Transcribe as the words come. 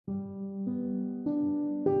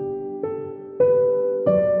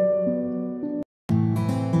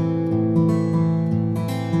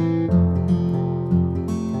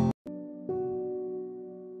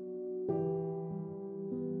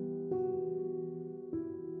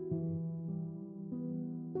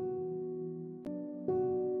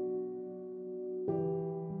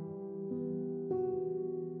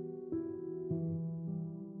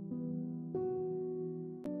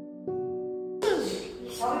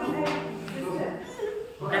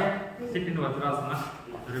Sit in Vajrasana.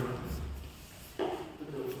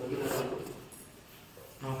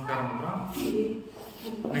 Namaskar mudra.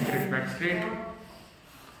 Neck rest back straight.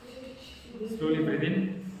 Slowly breathe in.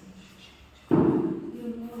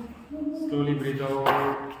 Slowly breathe out.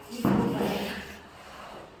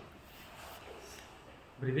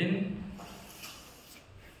 Breathe in.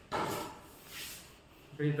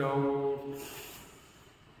 Breathe out.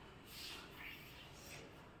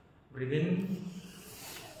 Breathe in.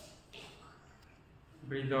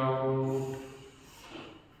 Breathe out.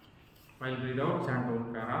 While breathe out, chant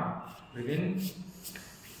Omkara. Breathe in.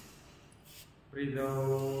 Breathe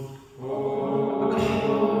out.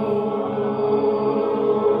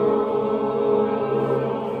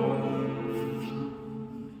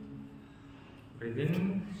 Breathe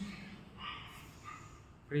in.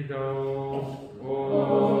 Breathe out.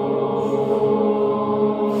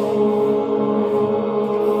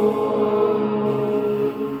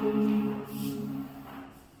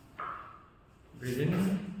 Breathe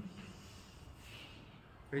in.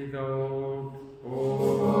 Breathe out.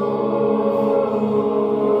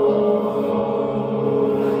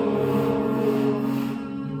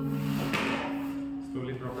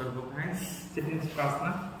 Slowly drop your both hands. Sit in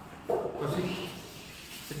Prasana. Koshik.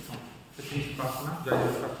 Sit in Prasana. Join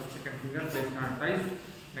yourself with second finger. Place on thighs.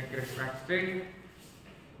 Neck rest back straight.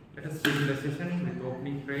 Let us begin the session with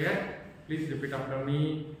opening prayer. Please repeat after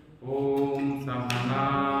me. Om Sahana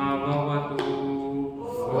Bhavatu.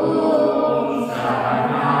 Om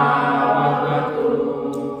Sahana Bhavatu.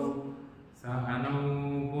 Sahano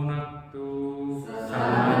Bhunaktu.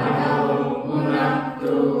 Sahano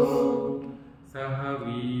Bhunaktu.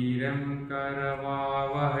 Sahaviram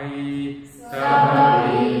Karavavahai.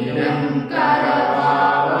 Sahaviram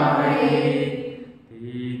Karavavahai.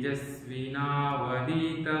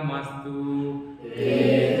 Tejasvinavaditamastu.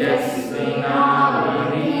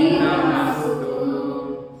 Tejasvinavaditamastu.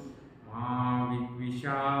 Ma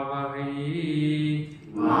vidvishavahai.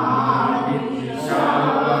 Ma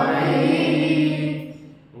vidvishavahai.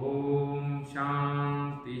 Om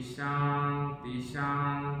Shanti Shanti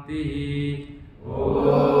Shanti.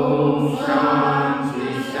 Om Shanti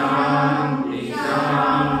Shanti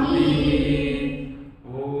Shanti.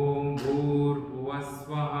 Om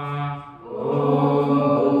Bhurvuvasvaha. Om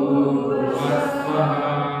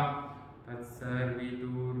Bhurvuvasvaha.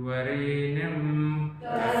 Tatsarvidurvarenyam.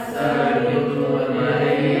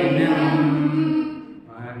 Tatsarvidurvarenyam.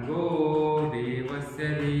 Bhargo devasya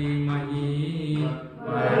dhimahi.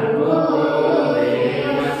 Bhargo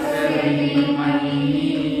devasya dhimahi.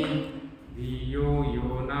 Dhiyo yo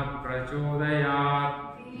na prachodayat.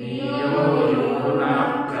 Dhiyo yo na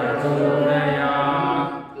prachodayat.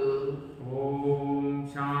 Om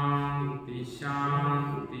Shanti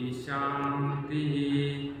Shanti Shanti.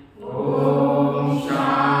 Om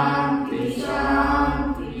Shanti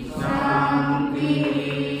Shanti Shanti.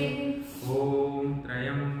 Om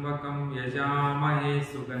Trayambakam Yajamahe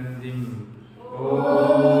Sugandhim.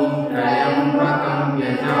 Om Trayambakam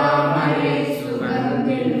Yajamahe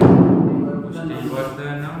Sugandhim.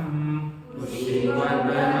 Pushtivardhanam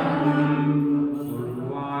Pushtivardhanam.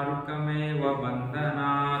 Urvarkameva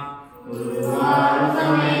Bandhanat.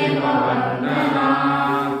 Urvarkameva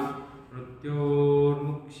Bandhanat.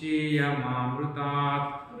 Mrityormukshiyamamrutat.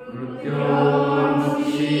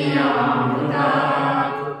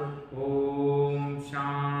 Mrityormukshiyamamrutat. Om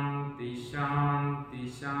Shanti Shanti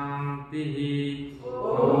Shanti.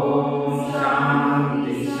 Om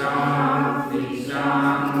Shanti Shanti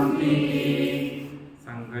Shanti.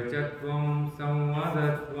 Sangachatvam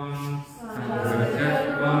samvadatvam.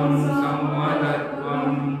 Sangachatvam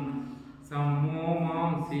samvadatvam. Sammo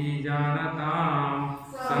mamsi janatam.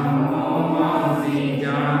 Sammo mamsi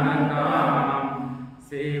janatam.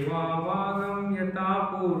 Seva bhagam yata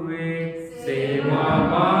purve. Seva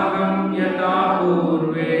bhagam yata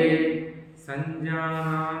purve.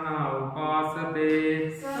 Sanjanana upasate.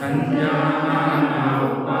 Sanjanana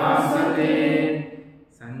upasate.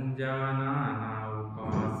 Sanjanana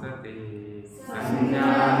upasate.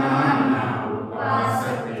 Sanjanana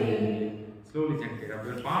upasate. Slowly gently rub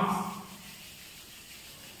your palms.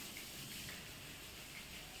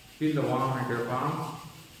 Feel the warmth at your palms.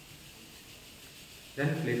 Then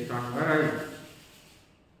place it on your right.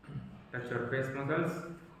 Touch your face muscles,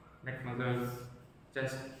 neck muscles,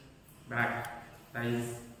 chest, back, thighs,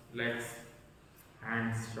 legs,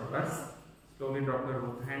 hands, shoulders. Slowly drop your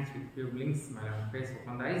both hands with few blinks, smile on face,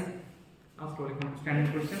 open the eyes. Now slowly come to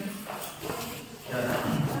standing position.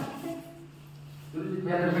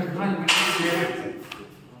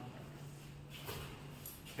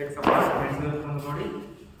 Take some hands from the body.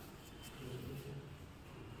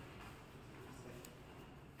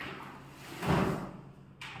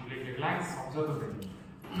 relax, observe the breathing.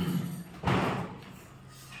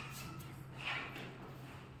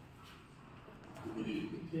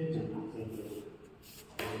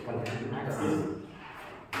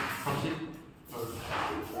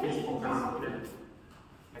 Please focus.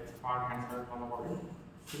 Legs apart, hands back on the body.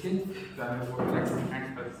 Sitting, then we go legs and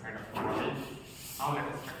hands by the side of the body. Now let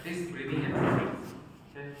us practice breathing exercise.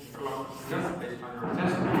 Okay, interlock fingers based on your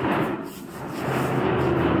chest.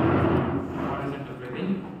 Horizontal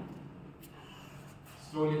breathing.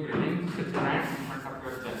 Slowly breathing, stretch your hands in front of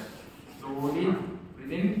your chest. Slowly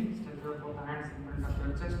breathing, stretch your both hands in front of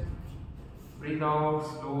your chest. Breathe out,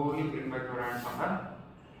 slowly bring back your hands on the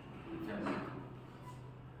chest.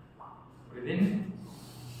 Breathe in.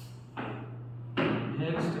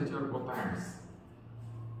 Inhale, stretch your both hands.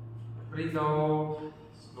 Breathe out,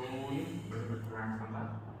 slowly bring back your hands on the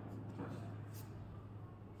chest.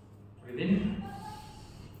 Breathe in.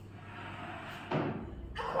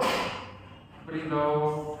 Breathe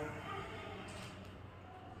out.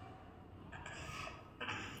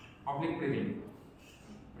 Oblique breathing.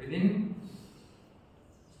 Breathe in.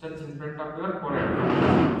 Stretch in front of your forehead.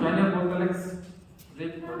 Join your both the legs.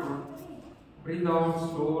 Lift forward. Breathe out.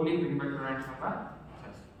 Slowly bring back your hands on the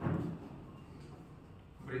chest.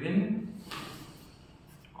 Breathe in.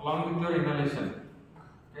 Along with your inhalation.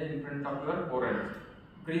 Okay, in front of your forehead.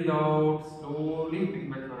 Breathe out. Slowly bring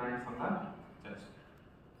back your hands on the chest.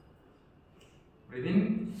 Breathe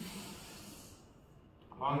in.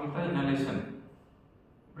 Along with the inhalation.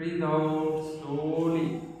 Breathe out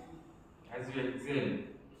slowly as you exhale.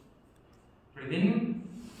 Breathe in.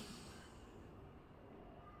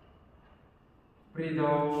 Breathe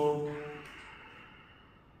out.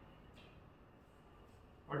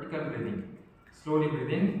 Vertical breathing. Slowly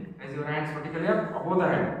breathe in. Raise your hands vertically up above the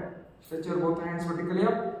head. Stretch your both hands vertically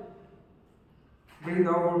up. Breathe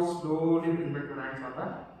out. Slowly bring back your hands on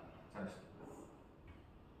the chest.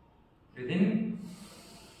 Breathe in.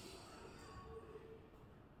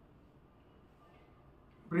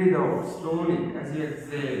 Breathe out slowly as you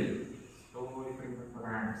exhale. Slowly bring back your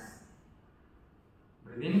hands.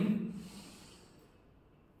 Breathe in.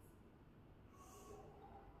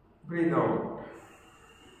 Breathe out.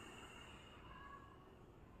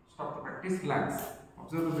 Stop the practice. Relax.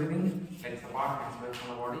 Observe the breathing. Legs apart, hands back from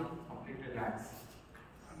the body. Completely relax.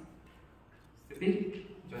 Sthiti.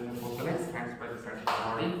 Join your both the legs. Hands by the side of the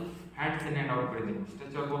body. Hands in and out breathing.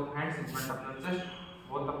 Stretch your both hands in front of your chest.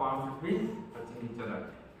 Both the palms should be touching each other.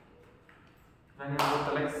 Join your both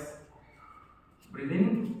the legs. Breathe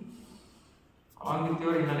in. Along with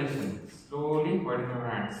your inhalation, slowly widen your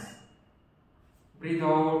hands. Breathe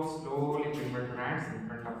out. Slowly bring back your hands in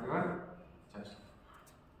front of your chest.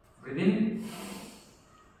 Breathe in.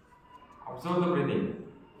 Observe the breathing.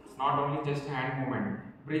 It's not only just hand movement.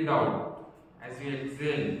 Breathe out as you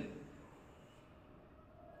exhale.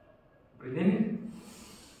 Breathe in.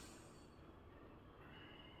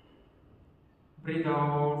 Breathe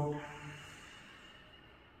out.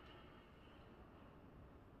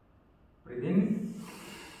 Breathe in.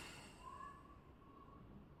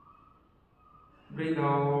 Breathe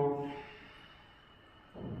out.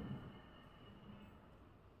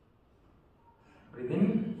 Breathe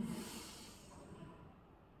in.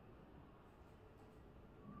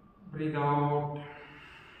 Breathe out.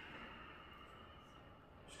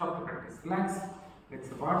 Stop the practice. Relax.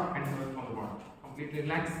 Legs apart, hands away from the body. Completely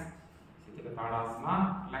relax. Sthiti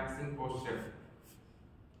Tadasana, relaxing posture.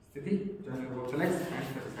 Sthiti, join your both legs, hands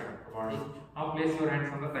to the side of the body. Now place your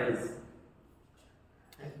hands on the thighs.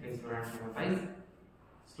 Okay, place your hands on the thighs.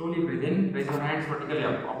 Slowly breathe in, raise your hands vertically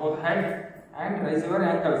up above the head and raise your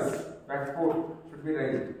ankles. Back foot should be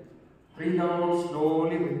raised. Breathe out,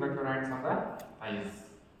 slowly bring back your hands on the thighs.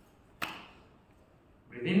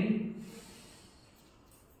 Breathe in.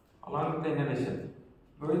 Along with the inhalation.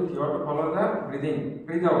 Rohit, you have to follow the breathing.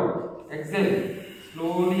 Breathe out. Exhale.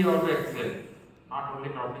 Slowly you have to exhale. Not only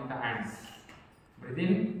dropping the hands. Breathe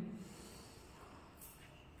in.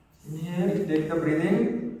 Inhale. Take the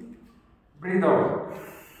breathing. Breathe out.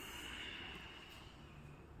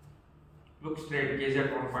 Look straight. Gaze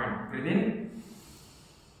at one point. Breathe in.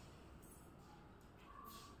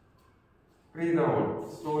 Breathe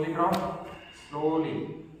out. Slowly drop. Slowly.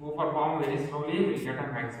 Go for palm very slowly. We will get a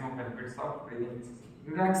maximum benefits of breathing.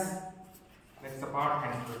 Relax. Legs apart,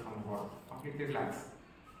 hands away from the body. Completely relax.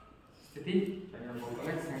 Sthiti. Join your both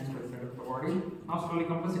legs, hands by the side of the body. Now slowly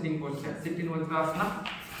come to sitting posture. Sit in Vajrasana.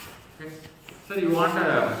 Okay. Sir, you want a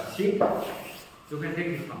sheet? You can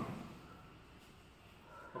take this one.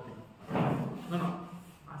 Okay. No.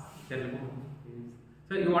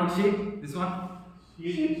 Sir, you want sheet? This one? No,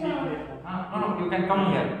 you can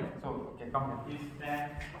come here. So, okay, come here.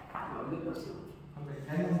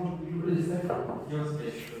 Your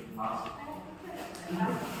space.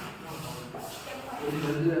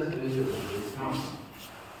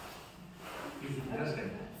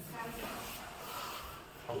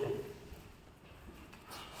 Okay.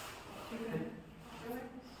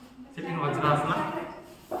 Sit in Vajrasana.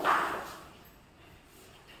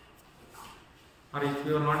 Or if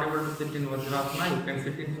you are not able to sit in Vajrasana, you can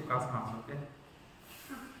sit in Sukhasana. Okay.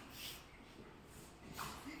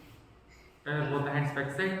 Both the hands back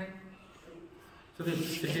side. So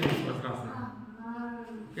this sit in Vajrasana.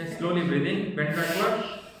 Okay, slowly breathe in, bend backward.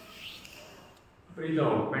 Breathe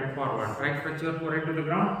out, bend forward. Right, stretch your forehead to the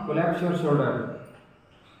ground. Collapse your shoulder.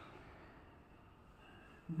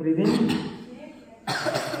 Breathe in,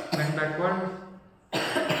 bend backward.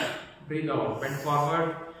 Breathe out, bend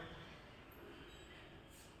forward.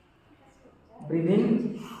 Breathe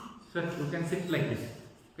in. Sir, you can sit like this.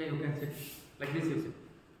 Okay, you can sit like this. You sit.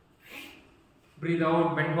 Breathe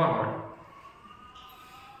out, bend forward.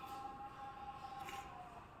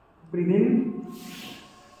 Breathe in.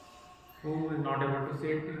 Who is not able to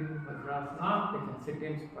sit in Vajrasana, they can sit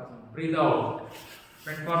in Sukhasana. Breathe out.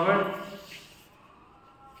 Bend forward.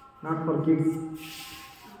 Not for kids.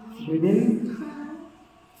 Breathe in.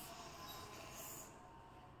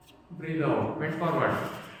 Breathe out. Bend forward.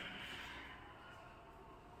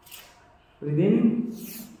 Breathe in.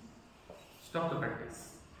 Stop the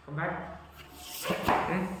practice. Come back.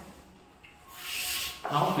 Okay.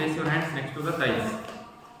 Now place your hands next to the thighs.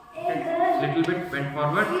 Okay. Little bit bend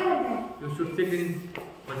forward. You should sit in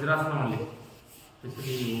Vajrasana only.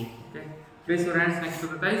 Okay. Place your hands next to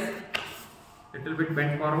the thighs. Little bit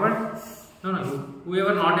bend forward. No.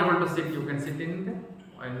 Whoever not able to sit, you can sit in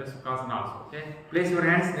the Sukhasana also. Okay. Place your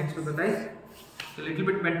hands next to the thighs. So little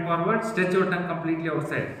bit bend forward. Stretch your tongue completely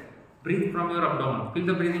outside. Breathe from your abdomen. Feel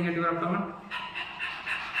the breathing at your abdomen.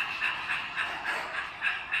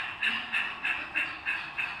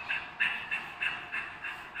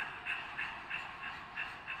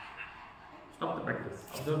 Stop the practice.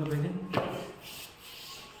 Observe the breathing.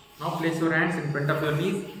 Now place your hands in front of your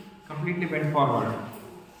knees. Completely bend forward.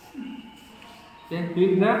 Okay.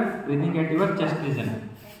 Feel the breathing at your chest region.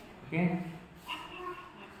 Okay.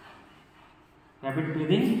 Rapid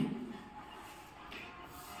breathing.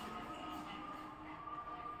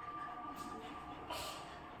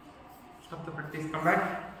 Stop the practice. Come back.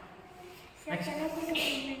 Next.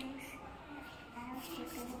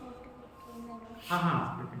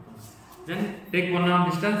 Then take one arm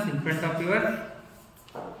distance in front of your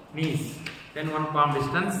knees. Then one palm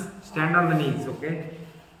distance. Stand on the knees. Okay.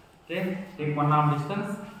 Okay. Take one arm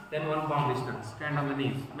distance. Then one palm distance. Stand on the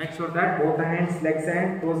knees. Make sure that both the hands, legs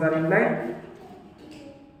and toes are in line.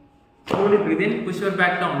 Slowly breathe in. Push your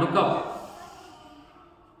back down. Look up.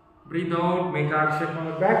 Breathe out. Make arch shape on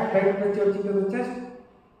the back. Try to touch your chin to the chest.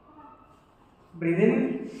 Breathe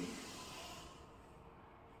in.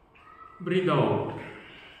 Breathe out.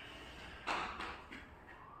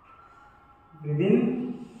 Breathe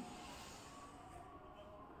in.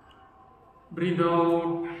 Breathe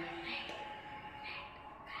out.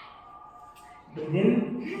 Breathe in.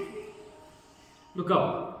 Look up.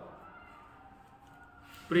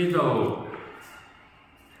 Breathe out.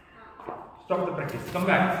 Stop the practice. Come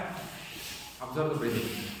back. Observe the breathing.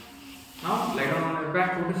 Now lie down on your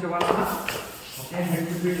back. Go to Shavasana. Okay, head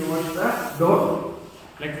should be towards the door.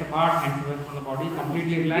 Legs apart, hands away from the body.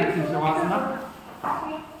 Completely relax in Shavasana.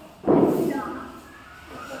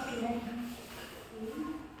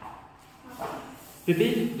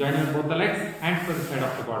 Sthiti, join your both the legs, hands to the side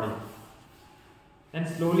of the body. Then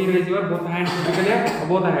slowly raise your both hands vertically up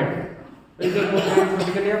above the head. Raise your both hands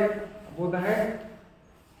vertically up above the head.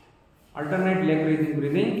 Alternate leg raising,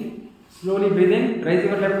 breathing. Slowly breathe in, raise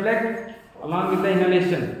your left leg along with the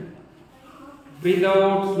inhalation. Breathe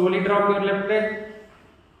out, slowly drop your left leg.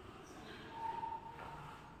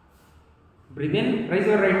 Breathe in, raise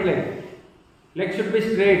your right leg. Leg should be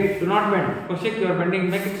straight, do not bend. Kaushik, you are bending,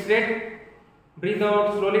 make it straight. Breathe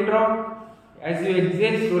out, slowly drop. As you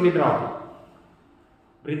exhale, slowly drop.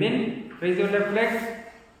 Breathe in, raise your left leg.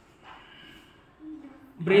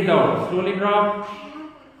 Breathe out, slowly drop.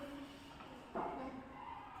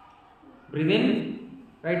 Breathe in,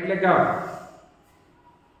 right leg up.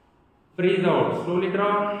 Breathe out, slowly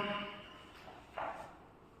drop.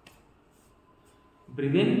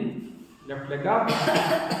 Breathe in, left leg up.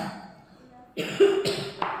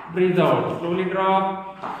 Breathe out, slowly drop.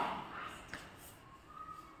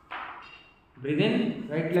 Breathe in,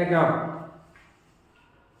 right leg up.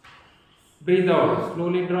 Breathe out,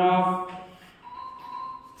 slowly drop.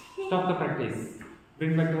 Stop the practice.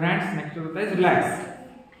 Bring back your hands next to the thighs. Relax.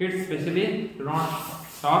 Kids especially, do not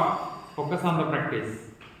stop. Focus on the practice.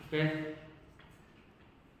 Okay.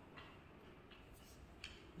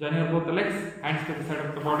 Join your both the legs. Hands to the side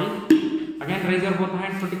of the body. Again, raise your both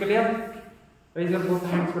hands vertically up. Raise your both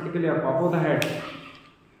hands vertically up above the head.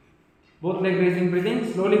 Both leg raising,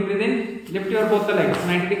 breathing. Slowly breathe in. Lift your both the legs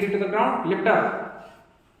 90 degrees to the ground. Lift up.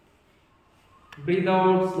 Breathe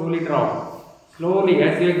out. Slowly drop. Slowly,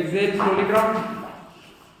 as you exhale, slowly drop.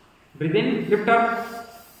 Breathe in. Lift up.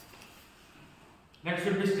 Neck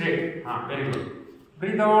should be straight. Very good.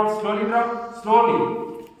 Breathe out. Slowly drop.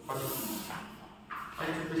 Slowly. Neck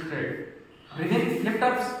should be straight. Breathe in. Lift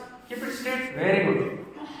up. Keep it straight. Very good.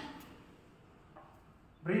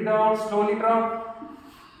 Breathe out. Slowly drop.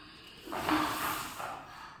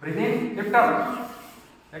 Breathe in, lift up.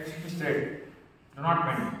 Neck should be straight. Do not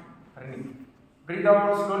bend. Breathe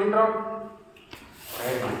out, slowly drop.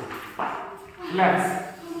 Very good.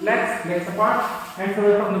 Relax. Relax, legs apart, hands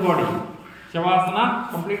away from the body. Shavasana,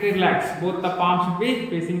 completely relaxed. Both the palms should be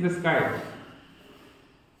facing the sky.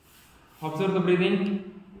 Observe the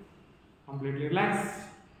breathing. Completely relaxed.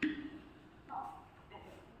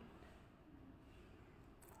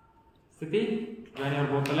 Sthiti. Join your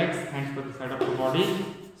both the legs, hands to the side of the body.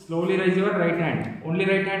 Slowly raise your right hand. Only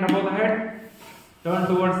right hand above the head. Turn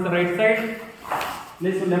towards the right side.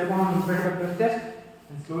 Place your left arm in front of your chest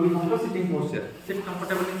and slowly come to sitting posture. Sit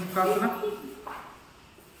comfortably in Sukhasana.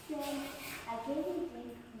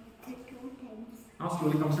 Now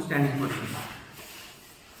slowly come to standing position.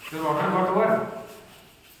 Your water got over?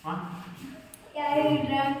 Yeah, I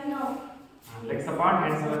drank now. Legs apart,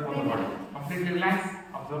 hands away from the body. Completely relax.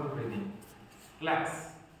 Observe the breathing. Relax.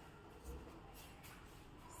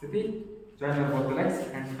 Sthiti, join your both the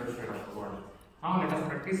legs, hands to the side of the body. Now let us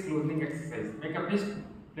practice closing exercise. Make a fist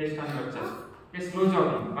placed on your chest. Okay, slow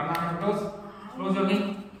jogging. Run on your toes. Slow jogging.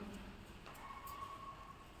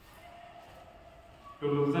 To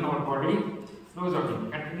loosen our body. Slow jogging.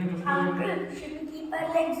 Continue the slow jogging. Should we keep our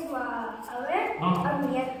legs away? No. Or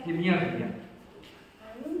near? Near.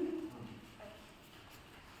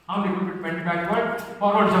 Now little bit bend backward.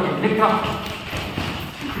 Forward jogging. Lift up.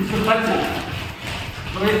 You should touch it.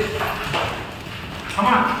 Do it. Come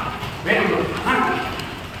on. Very good.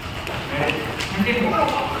 Very good. Continue.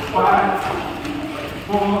 5,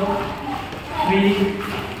 4, 3,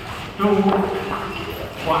 2,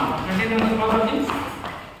 1. Continue the slow jogging.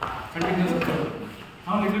 Continue the slow jogging.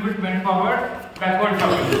 Now little bit bend forward. Backward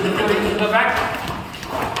jogging. Lift your legs to the back.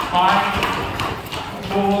 5,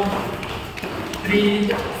 4, 3,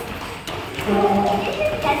 2,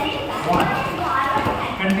 1.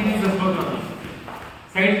 Continue the slow jogging.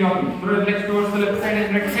 Side jogging. Throw your legs towards the left side and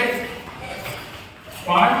right side.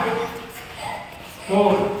 5, 4,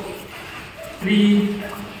 3,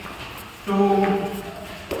 2,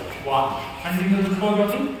 1. Continue the slow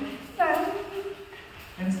jogging.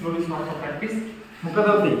 And slowly start the practice. Mukha.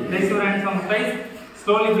 Place your hands on the thighs.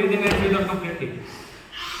 Slowly breathe in and breathe out completely.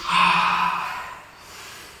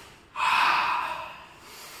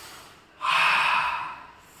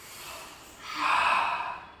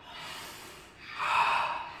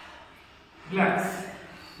 Relax.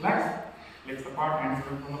 Relax. Legs apart, hands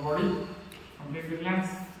away from the body. Completely relax.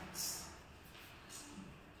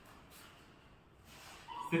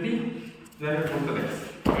 Sthiti. There both the legs.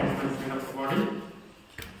 Hands to the side of the body.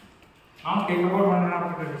 Now take about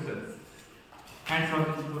 1.5 meter distance. Hands on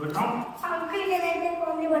to the ground. Uncle, can I take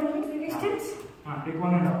only 1 meter distance? Take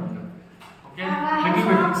 1.5 meter. Okay? Little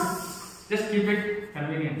bit. Just keep it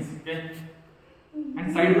convenience. Okay?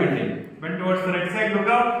 And side bending. Bend towards the right side, look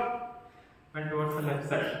up. Bend towards the left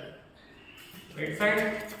side. Right side,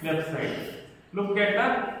 left side. Look at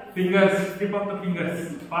the fingers, tip of the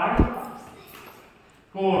fingers. 5,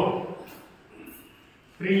 4,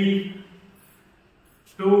 3,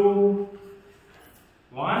 2,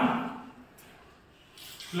 1.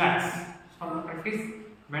 Relax. Stop the practice.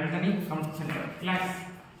 Bend the knee, come to center. Relax.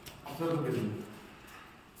 Observe the breathing.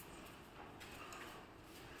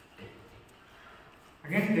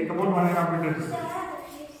 Again, take about 1.5 meter distance.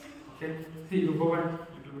 Okay. See, you go back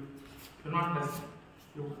little bit. Do not touch.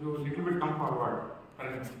 You little bit come forward.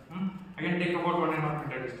 Again, take about 1.5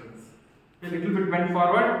 meter distance. Okay, little bit bend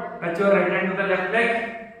forward. Touch your right hand to the left leg.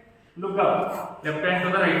 Look up. Left hand to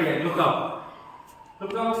the right leg. Look up.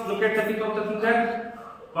 Look up. Look at the tip of the finger.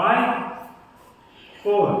 5,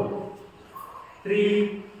 4,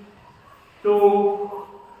 3, 2,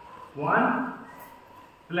 1.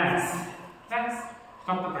 Relax. Relax.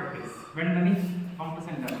 Stop the practice. Bend the knee. Come to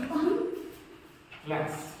center.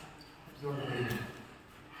 Relax. Absorb the breathing.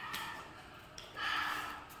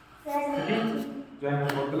 Join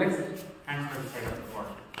both the legs. Hands to the side of the body.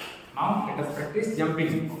 Now let us practice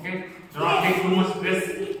jumping. Okay. Do not take too much stress.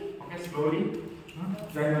 Okay. Slowly.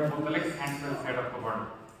 Join your both the legs, hands to the side of the body.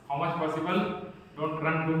 How much possible? Don't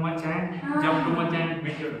run too much and jump too much and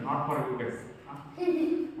make it not for you guys.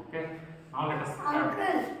 Okay. Now let us start.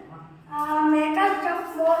 Uncle, make us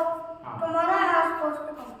jump more. Tomorrow I have sports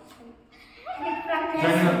competition.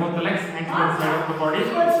 Join your both the legs, hands to the side of the body.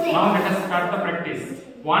 Now let us start the practice.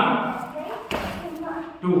 1,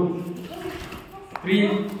 2,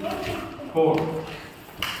 3, 4.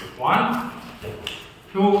 1,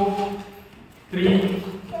 2, 3,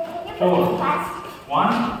 4.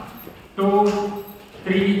 1, 2,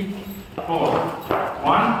 3, 4. 1, 2, 3, 4.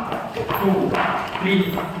 1, 2,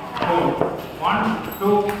 3, 4. 1,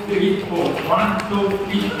 2, 3, 4. 1, 2,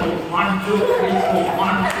 3, 4. 1, 2, 3, 4.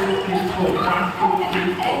 1, 2,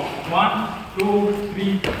 3, 4. 1, 2,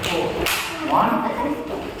 3, 4. 1,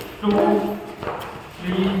 2,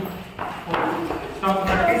 3, 4. Stop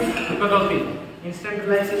practice. Ukadoti. Instant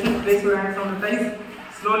relaxation. Place your hands on the thighs.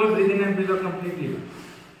 Slowly breathe in and breathe out completely.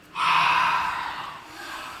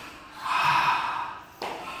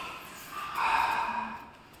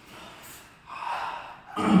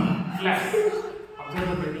 Relax. Observe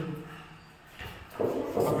the breathing.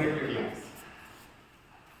 Completely relax.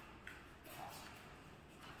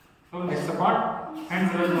 So next apart,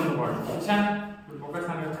 hands rest on the body. Ishan, you focus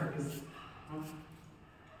on your practice.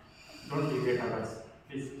 Don't irritate others,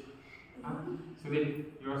 please. Sudhir,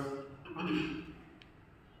 yours.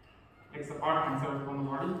 Legs apart, hands rest on the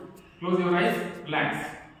body. Close your eyes, relax.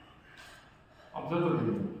 Observe the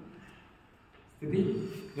breathing. Sthiti,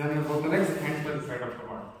 join your both the legs, hands by the side of the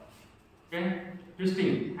body. Okay,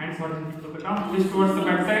 twisting, hands horizontal to the ground, twist towards the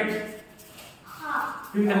back side.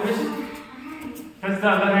 Feel the twist. Touch the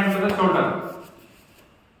other hand to the shoulder.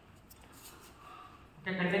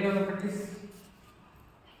 Okay, continue the practice.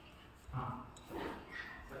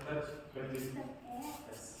 Touch like this.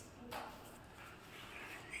 Yes.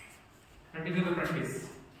 Continue the practice.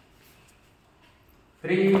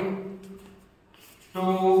 3,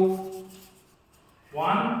 2,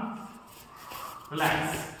 1. Relax.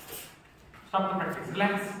 Stop the practice.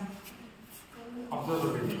 Relax. Observe the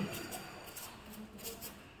breathing.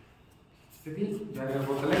 Sthiti, join your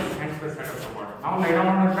both the legs, hands by side of the body. Now lie down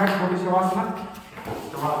on your back. Go to Shavasana.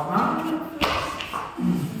 Shavasana.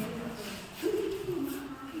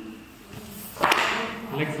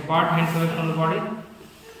 Legs apart, hands away from the body.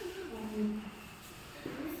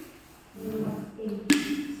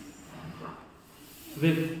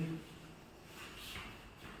 Sthiti,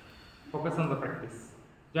 focus on the practice.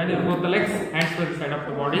 Join your both the legs, hands by the side of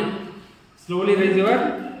the body. Slowly raise your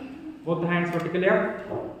both the hands vertically up.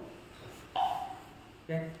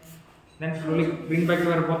 Okay. Then slowly bring back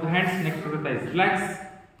your both the hands next to the thighs. Relax.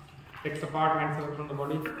 Legs apart, hands away from the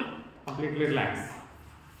body. Completely relax.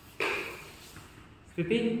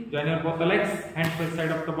 Sthiti, join your both the legs, hands by the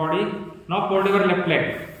side of the body. Now fold your left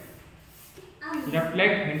leg. Left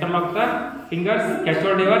leg, interlock the fingers, catch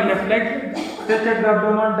hold your left leg. Stretch at the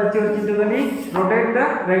abdomen, touch your chin to the knee, rotate the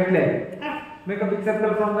right leg. Make a big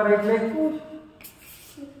circle from the right leg.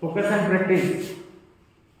 Focus and practice.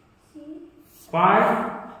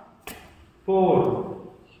 5, 4,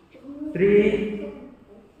 3.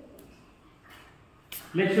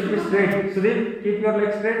 Legs should be straight. Sudhir, keep your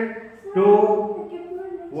legs straight. 2,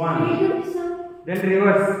 1. Then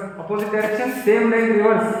reverse. Opposite direction, same leg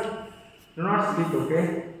reverse. Do not speak, okay?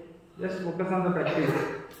 Just focus on the practice.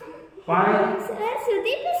 5, Sir,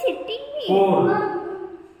 Sudhir is hitting me. 4,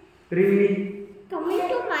 3, Coming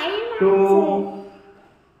to my 2,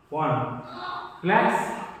 1. Relax.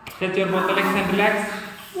 Stretch your both the legs and relax.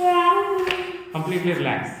 Completely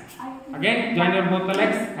relax. Again, join your both the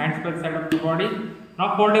legs, hands by the side of the body.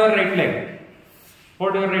 Now fold your right leg.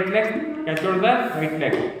 Fold your right leg, catch hold the right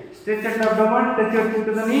leg. Stretch at the abdomen, touch your chin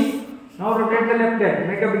to the knee. Now rotate the left leg.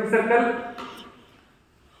 Make a big circle.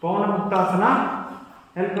 Pavana Muktasana.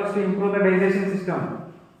 Help us to improve the digestion system.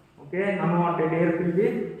 Okay, unwanted air will be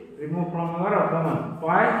removed from your abdomen.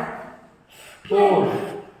 5,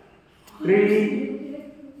 4, 3,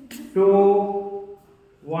 2,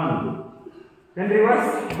 1. Then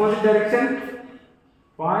reverse, opposite direction.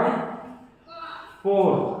 5,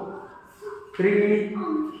 4, 3,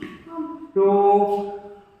 2,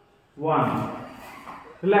 1.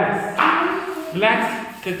 Relax.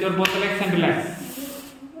 Relax. Stretch your both legs and relax.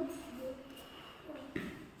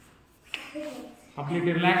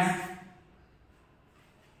 Completely relax.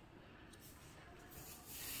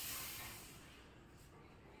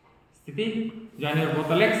 Sthiti, join your both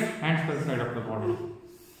the legs, hands by the side of the body.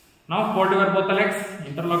 Now fold your both the legs,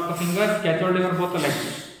 interlock the fingers, catch hold your both the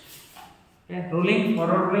legs. Okay, rolling,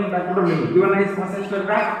 forward rolling, backward rolling. Give a nice massage to your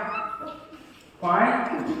back.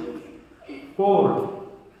 5, 4.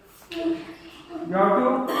 You have to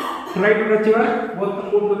try to touch your both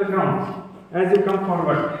the foot to the ground as you come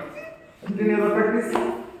forward. Continue the practice.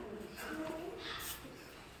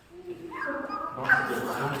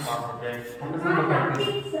 Don't talk, okay? Focus on the practice.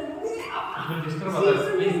 It will disturb others.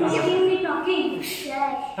 Please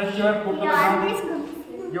touch your foot to the ground.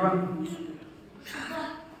 Give one.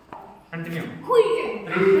 Continue. 3,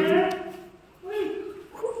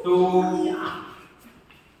 2,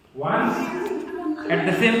 1. At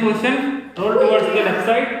the same position, roll towards the left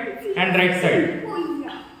side and right side.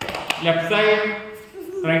 Left side,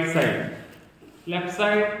 right side. Left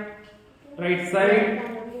side, right side.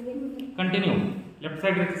 Continue. Left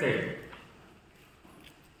side, right side.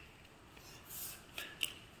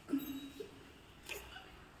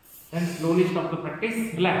 Then slowly stop the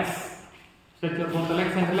practice. Relax. Stretch your both the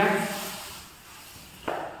legs and relax.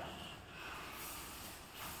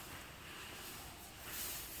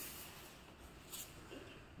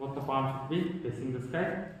 Both the palms should be facing the sky.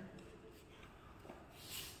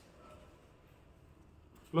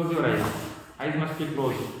 Close your eyes. Eyes must be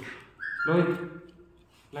closed. Close it.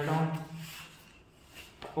 Lie down.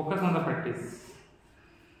 Focus on the practice.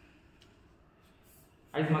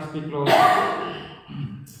 Eyes must be closed.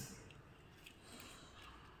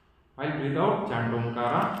 While breathe out, chant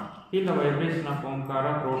Omkara. Feel the vibration of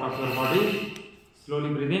Omkara throughout of your body. Slowly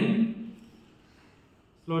breathe in.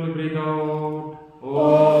 Slowly breathe out.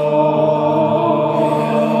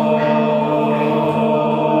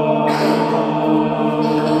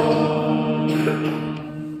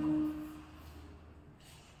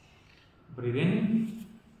 Breathe in.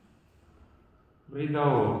 Breathe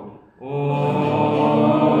out.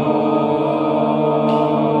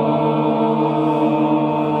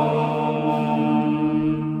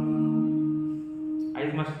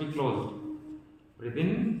 Eyes must be closed. Breathe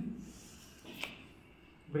in.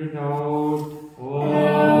 Breathe out.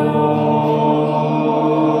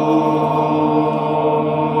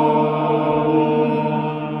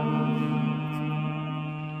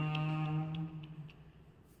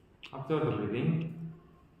 Observe the breathing.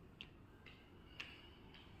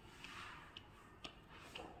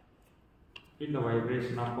 Feel the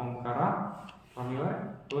vibration of Omkara from your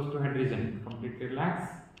toes to head region. Completely relax.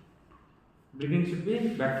 Breathing should be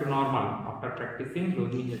back to normal after practicing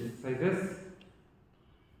closing exercises.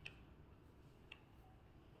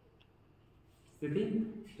 Sthiti.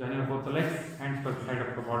 Join your both the legs, hands per side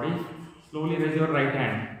of the body. Slowly raise your right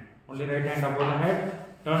hand. Only right hand above the head.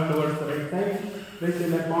 Turn towards the right side. Place your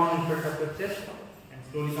left palm in front of your chest and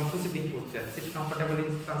slowly come to sitting posture. Sit comfortably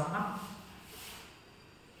in Asana.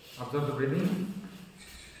 Observe the breathing.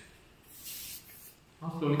 Now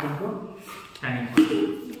slowly come to standing posture.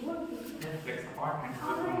 Flex apart, hands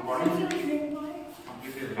away from the body.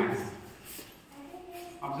 Completely relax.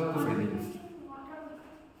 Observe the breathing.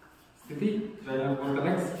 Sthiti. Join both the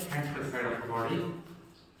legs, hands to the side of the body.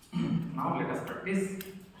 Now let us practice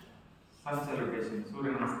sun salutation.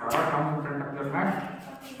 Surya Namaskara. Come in front of your hand.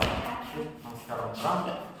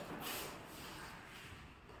 Namaskara.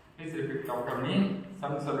 Please repeat after me.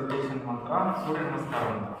 Sun salutation mantra. Surya Namaskara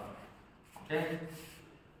mantra. Okay.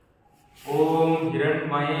 Om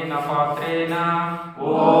Hiranmayena Patrena.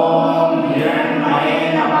 Om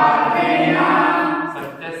Hiranmayena Patrena.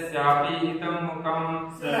 Satyasyapi hitam mukam.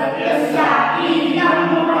 Satyasyapi hitam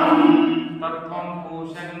mukam. Tattvam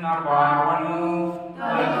Pushanna Pavanu.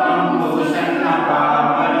 Tattvam Pushanna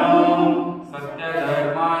Pavanu. Satya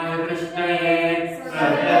Dharmaya Drishtaye.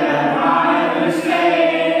 Satya Dharmaya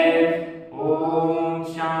Drishtaye. Om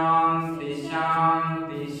Shanti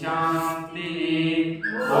Shanti Shanti.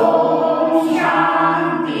 Om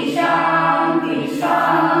Shanti Shanti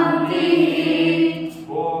Shanti.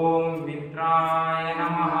 Om Mitraya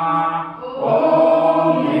Namaha.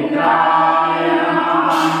 Om Mitraya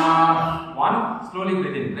Namaha. One. Slowly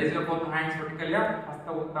breathe in. Raise your both hands vertically up.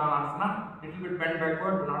 Hasta Uttanasana. Little bit bend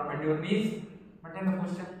backward. Do not bend your knees. Maintain the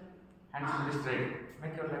posture. Hands should be straight.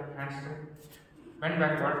 Make your left hand straight. Bend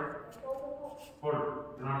backward. Hold.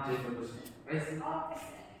 Do not change the position. Raise. Bend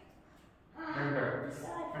backward.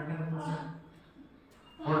 Maintain the posture.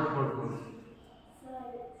 Hold.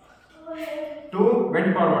 2. Bend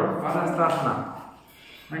forward. Padahastasana.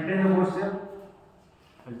 Maintain the posture.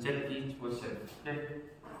 We'll check each posture. Okay.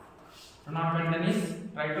 Do not bend the knees.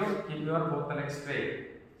 Try to keep your both the legs straight.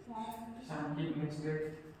 Keep legs straight.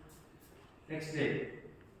 Legs straight.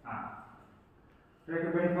 Try to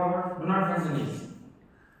bend forward. Do not bend the knees.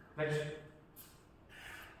 Legs.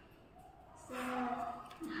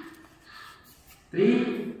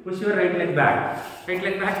 3. push your right leg back. Right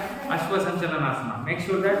leg back. Ashwa Sanchalanasana. Make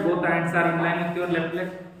sure that both hands are in line with your left leg.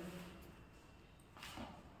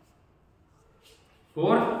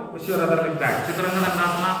 4. Push your other leg back. Chaturanga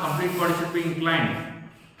Dandasana. Complete body should be inclined.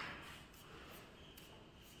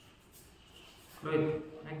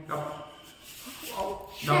 Neck up.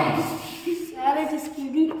 Down.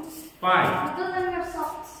 5.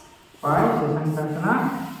 5. Sanchalanasana.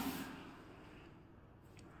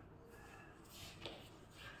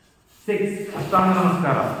 6. Ashtanga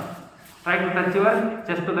Namaskara. Try to touch your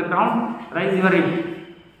chest to the ground. Raise your hip.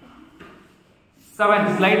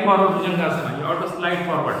 7. Slide forward Bhujangasana. You have to slide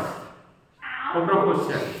forward. Cobra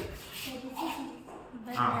posture.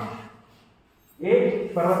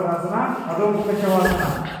 8. Parvatasana. Adho Mukha Shavasana.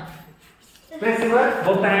 Press your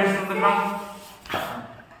both hands on the ground.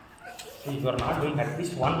 See, you are not doing at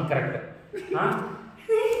least one correct. Touch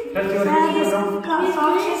your hips to the ground.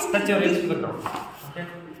 Touch your hips to the ground. Okay.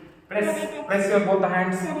 Press your both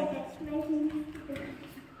hands.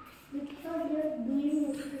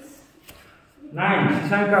 9.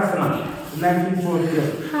 Shankasana. Relaxing posture.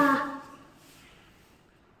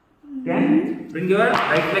 10. Bring your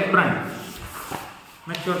right leg front.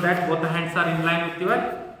 Make sure that both hands are in line with your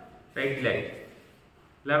right leg.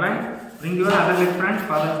 11. Bring your other leg front.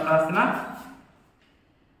 Padahastasana.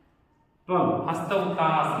 12. Hasta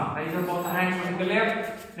Uttanasana. Raise your both hands on the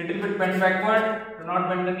left. Little bit bend backward. Do not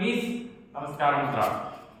bend the knees. Namaskara Mudra.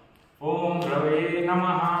 Om Rave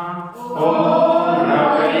Namaha. Om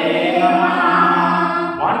Rave Namaha.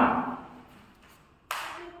 1,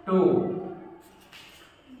 2,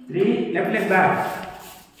 3. Left leg back.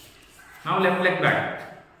 Now left leg back.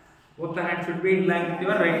 Both the hands should be in line with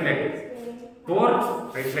your right leg.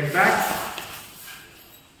 4. Right leg back.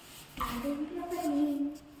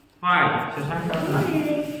 5. Shashankasana.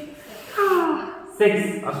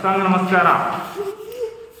 6. Ashtanga Namaskara.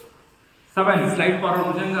 7. Slide forward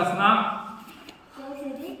Bhujangasana.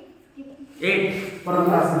 8.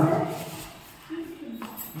 Parvatasana.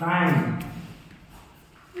 9.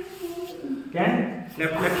 10.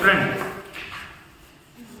 Left leg front.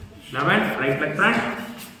 11. Right leg front.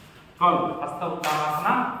 12. Hasta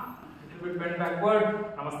Uttanasana. Little bit bend backward.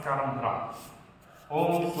 Namaskara Mudra.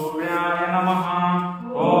 Om Suryaya Namaha.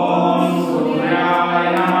 Om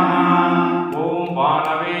Suryaya Namaha. Om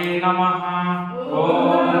Banave Namaha.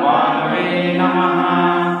 Om Banave Namaha.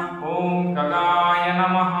 Om Kagaya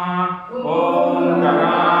Namaha. Om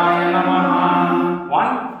Kagaya Namaha.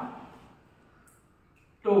 1,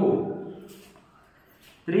 2,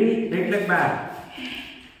 3. Right leg back.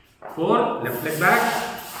 4. Left leg back.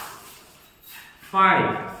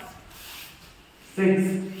 5, 6,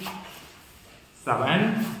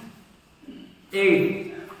 7,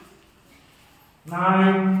 8,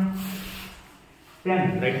 9,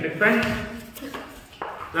 10. Right leg front.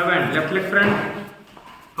 11. Left leg front.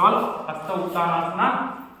 12. Hasta Uttanasana.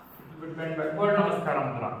 Little bit bend backward. Namaskara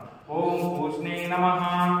Mudra. Om Pushne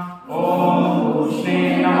Namaha. Om Pushne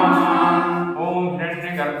Namaha. Om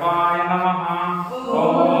Hiranyagarbhaya Namaha.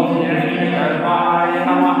 Om Hiranyagarbhaya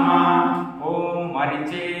Namaha. Om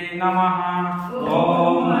Mariche Namaha.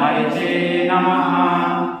 Om Mariche Namaha.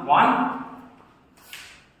 1,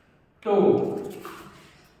 2,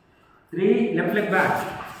 3. Left leg back.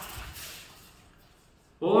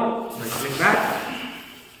 4. Right leg back.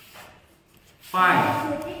 5,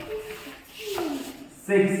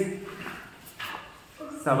 6,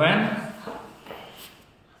 7,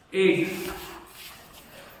 8,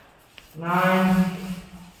 9,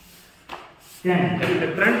 10. Left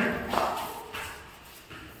leg front.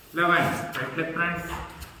 11. Right leg front.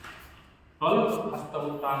 12. Hasta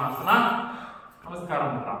Uttanasana. Namaskara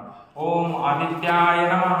Mudra. Om Adityaya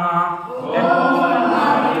Namaha. Om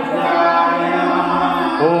Adityaya Namaha.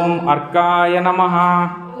 Om Arkaya Namaha.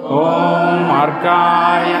 Om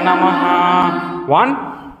Arkaya Namaha. 1.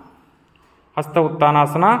 Hasta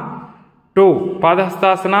Uttanasana. 2.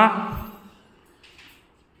 Padahastasana.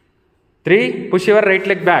 3. Push your right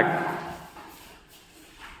leg back.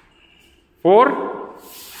 4.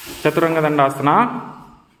 Chaturanga Dandasana.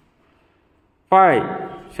 5.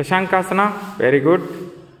 Shashankasana. Very good.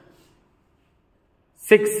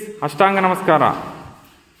 6. Ashtanga Namaskara.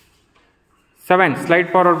 7.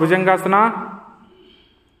 Slide forward Bhujangasana.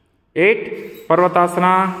 8.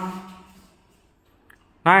 Parvatasana.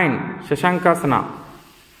 9. Shashankasana.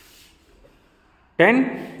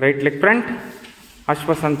 10. Right leg front.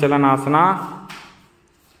 Ashwa Sanchalanasana.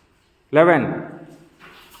 11.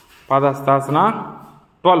 Padahastasana.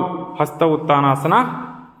 12. Hasta Uttanasana.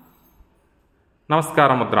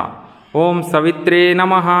 Namaskara Mudra. Om Savitre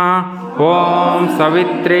Namaha. Om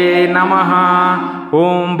Savitre Namaha.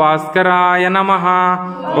 Om Bhaskaraya Namaha.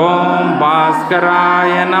 Om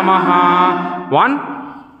Bhaskaraya Namaha. 1,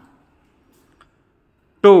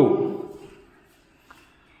 2,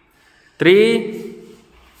 3,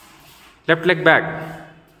 left leg back.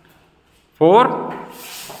 4,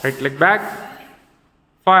 right leg back.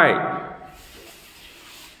 5,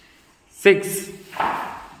 6,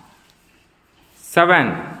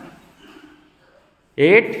 7,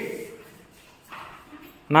 8,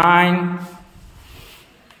 9,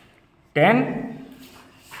 10,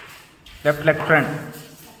 left leg front.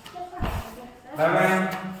 11,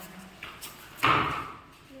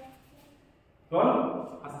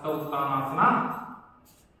 12, Hasta Uttanasana.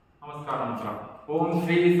 Namaskara mantra. Om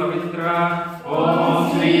Shri Savitra.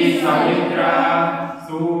 Om Shri Savitra.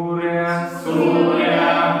 Surya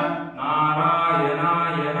Surya.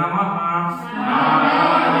 Narayanaya Namaha.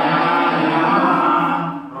 Narayanaya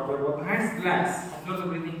Namaha. Proper both hands. Relax. Observe the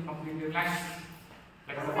breathing. Completely relax.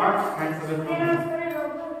 Legs apart. Hands away from the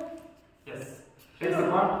body. Yes. Legs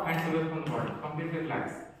apart. Hands away from the body. Completely relax.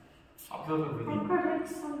 Observe the breathing.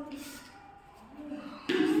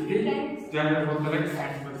 Stand both the legs,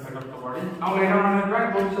 hands by the side of the body. Now lay down on your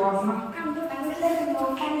back, both Shavasana.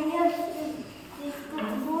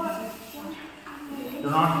 Do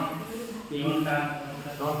not think that,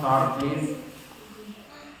 don't start, please.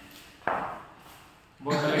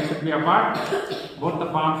 Both the legs should be apart, both the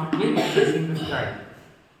palms should be facing the sky.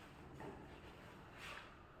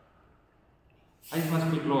 Eyes must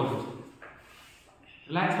be closed.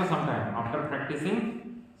 Relax for some time. After practicing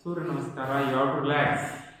Surya Namaskara, you have to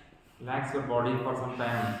relax. Relax your body for some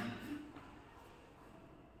time.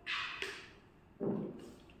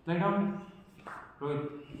 Lie down. Rohit,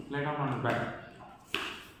 lie down on your back.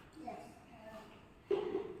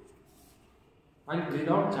 While breathe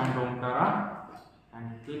out, chant Omkara and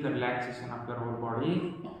feel the relaxation of your whole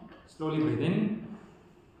body. Slowly breathe in.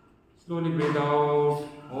 Slowly breathe out.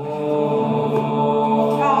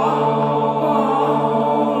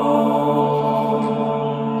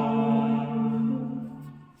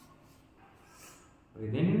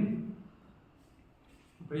 Breathe in.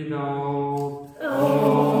 Breathe out.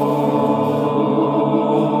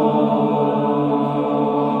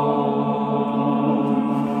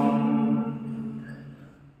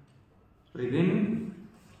 Breathe in.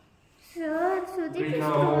 Sir, Sudhir Breathe is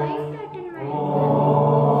out. drawing that in my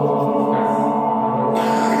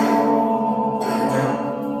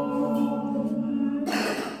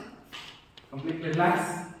Completely relax.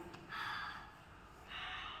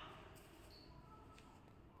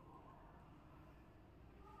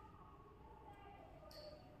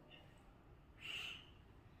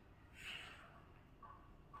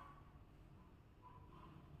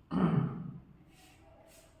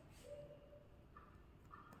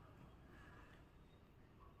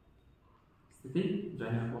 Sthiti,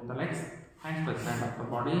 join both the legs, hands by the side of the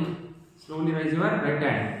body. Slowly raise your right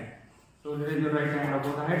hand. Slowly raise your right hand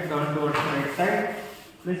above the head, turn towards the right side.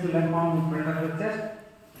 Place your left palm in front of your chest.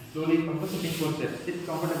 Slowly come to sitting posture. Sit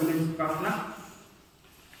comfortably in Sukhasana.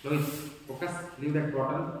 Lohit, focus, leave that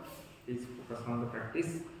bottle. Please focus on the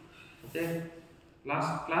practice. Okay.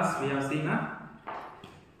 Last class we have seen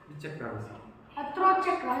which chakra was it? throat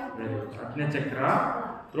chakra. Very good. Ajna chakra,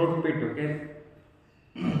 throat pit, okay.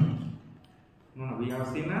 No, we have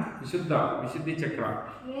seen Vishuddhi chakra.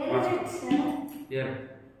 Where is it, sir? Here.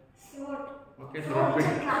 Throat. Okay, throat pit.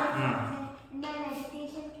 In my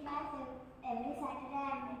meditation class, every Saturday I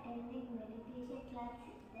am attending meditation class.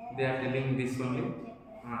 They are telling this only.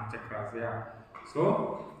 Chakras, yeah. So,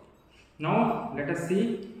 now let us see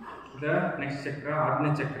the next chakra,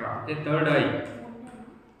 Ajna chakra. Okay, third eye.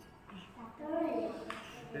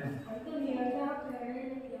 Okay.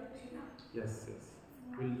 Yes.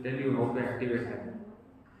 We'll tell you how to activate that.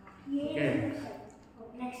 Okay.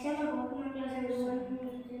 Next time I go to my class, I will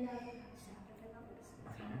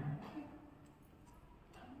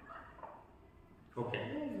Okay.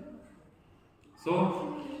 So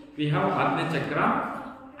we have Ajna chakra,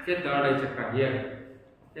 okay, third eye chakra here.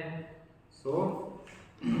 Okay.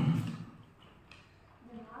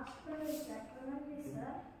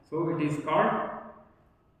 So it is called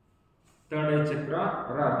third eye chakra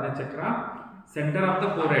or Ajna chakra, center of the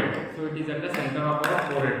forehead. So it is at the center of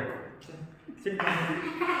our forehead. Sit.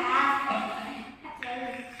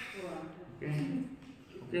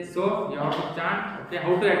 Okay, so you have to chant. Okay,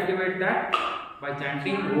 how to activate that? By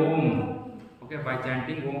chanting Om. Okay, by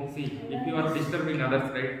chanting Om. See, if you are disturbing others,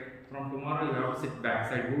 right? From tomorrow you have to sit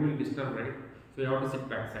backside. Who will disturb, right? So you have to sit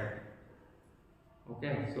backside.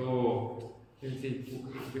 Okay, so you see,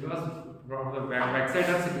 because from the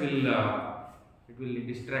backsiders it will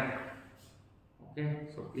distract. Okay,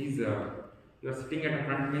 so please you are sitting at the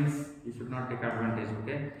front means you should not take advantage.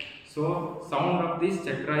 Okay, so sound of this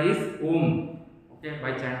chakra is Om. Okay,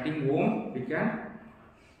 by chanting Om we can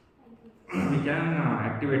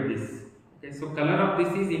activate this. Okay, so color of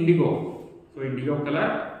this is indigo. So indigo color,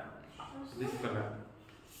 this color.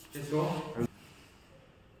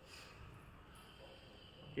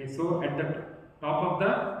 Okay, so at the top of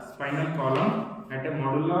the spinal column, at a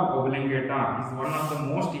medulla oblongata, is one of the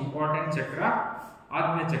most important chakra,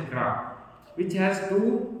 Ajna chakra, which has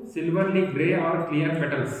two silverly grey or clear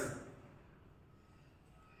petals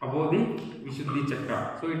above the Vishuddhi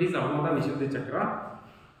chakra. So it is above the Vishuddhi chakra.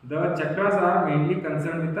 The chakras are mainly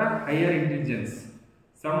concerned with the higher intelligence.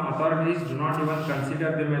 Some authorities do not even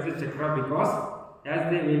consider them as a chakra because as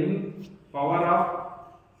the waving power of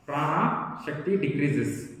prana shakti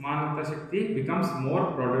decreases, manata shakti becomes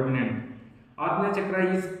more predominant. Ajna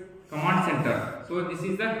chakra is command center. So this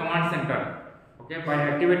is the command center. Okay, by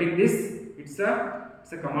activating this, it's a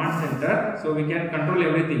command center. So we can control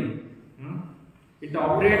everything. It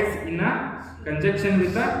operates in a conjunction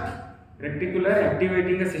with the reticular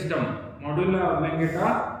activating a system, medulla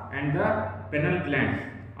oblongata and the pineal gland.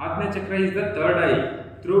 Ajna chakra is the third eye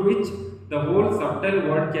through which the whole subtle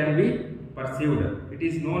world can be perceived. It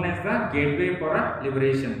is known as the gateway for a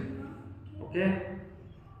liberation. Okay,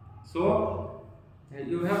 so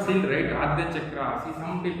you have seen, right, Ajna chakra. See,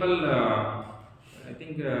 some people, I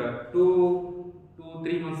think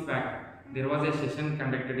 2-3 months back, there was a session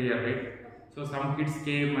conducted here, right? So some kids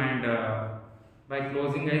came and by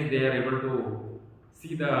closing eyes they are able to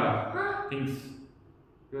see the things.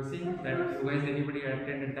 You have seen that? You guys, anybody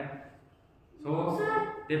attended that? So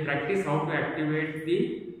they practice how to activate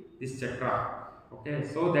this chakra. Okay,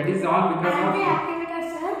 so that is all because of. They activated,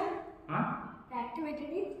 sir. Huh? They activated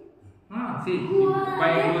it. See, by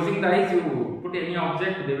closing the eyes, you put any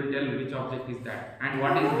object, they will tell which object is that and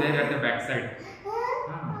what is there at the back side.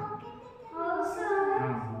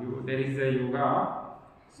 There is a yoga.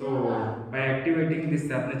 So by activating this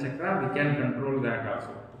Ajna chakra, we can control that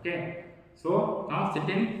also. Okay. So now sit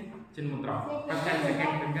in Chin Mudra. First and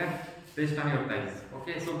second finger placed on your thighs.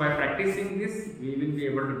 Okay. So by practicing this, we will be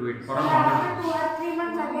able to do it for a longer time. After 2 or 3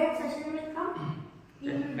 months again, session will come.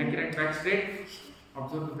 Okay. Neck and back straight.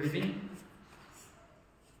 Observe the breathing.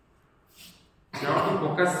 You have to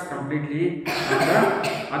focus completely on the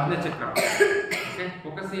Ajna chakra. Okay.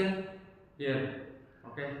 Focus here. Here.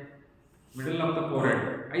 Okay. Middle of the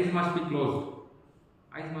forehead. Eyes must be closed.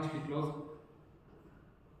 Eyes must be closed.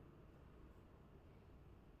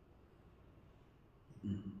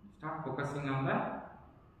 Start focusing on the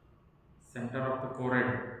center of the forehead.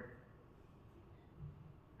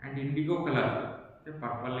 And indigo color, the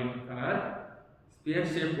purple in color, spear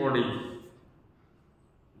shaped body.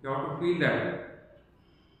 You have to feel that.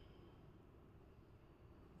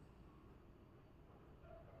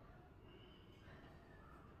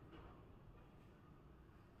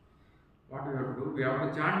 What we have to do? We have to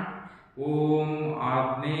chant Om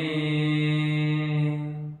Ajne.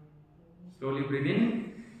 Slowly breathe in.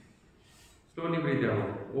 Slowly breathe out.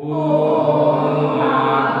 Om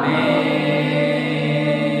Ajne.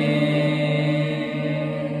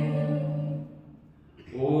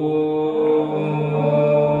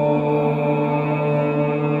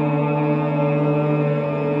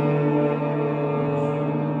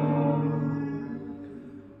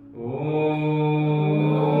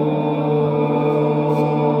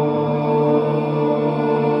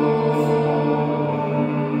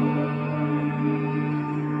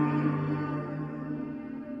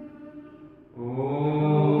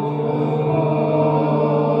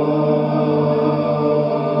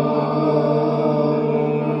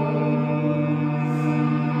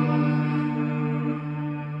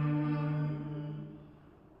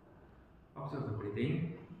 Observe the breathing.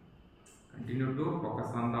 Continue to focus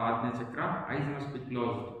on the Ajna chakra. Eyes must be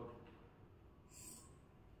closed.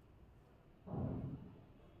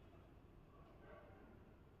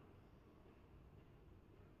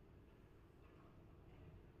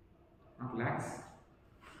 Now relax.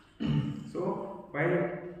 So while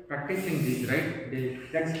practicing this, right?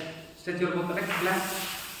 Let's stretch your both legs. Relax.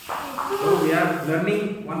 So we are learning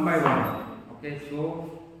one by one. Okay. So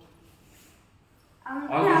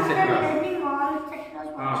all these chakras.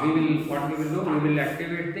 What we will do, we will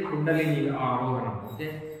activate the Kundalini Arohanam.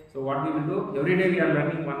 Okay. So what we will do, every day we are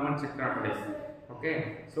learning one chakra today. Okay.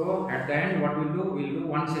 So at the end, what we will do, we will do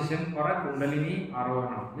one session for a Kundalini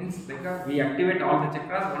Arohanam. Means like we activate all the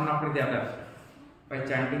chakras one after the other by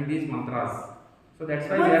chanting these mantras. So that's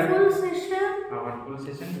why we are full session. One full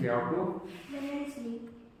session we have to. Then sleep.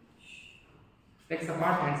 Legs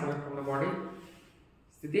apart, hands away from the body.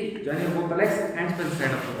 Sthiti, join your both the legs, hands by the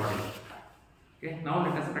side of the body. Okay, now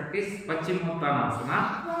let us practice Paschimottanasana.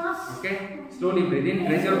 Okay, slowly breathe in,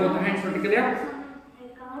 raise your both hands vertically up.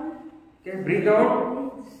 Okay, breathe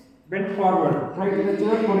out, bend forward, try to the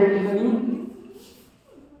chair, forehead to the knee.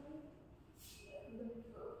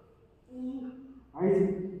 Eyes,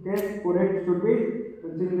 yes, forehead should be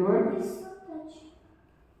touching your.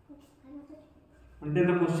 Maintain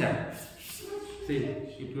the posture. See,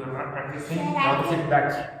 if you are not practicing, now sit back.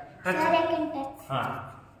 Touch. Sir, I can touch.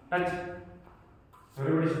 Touch.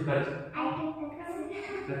 Everybody should touch. I can touch.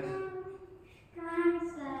 Touch.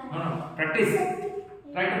 Sir. No, practice.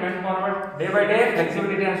 Try to bend forward. Day by day,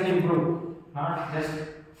 flexibility has to improve. Not just.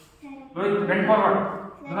 Bend forward.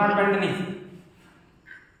 Do not bend the knees.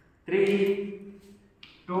 3,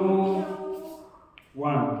 2,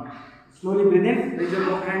 1. Slowly breathe in. Raise your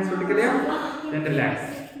both hands vertically up. Then relax.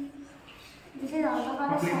 This is also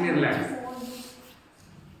called Completely relax.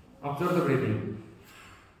 Observe the breathing.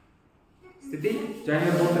 Sthiti, join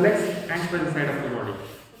your both legs, hands by the side of the body.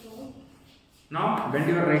 Now bend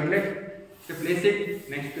your right leg. So place it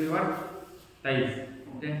next to your thighs.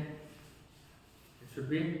 Okay. It should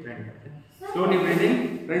be bent. Okay. Slowly breathe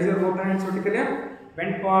in. Raise your both hands vertically up.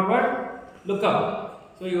 Bend forward. Look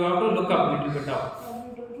up. So you have to look up little bit up.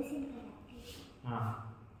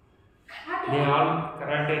 They all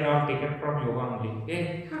karate are taken from yoga only.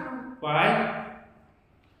 Okay. 5,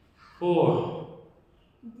 4,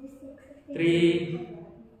 3,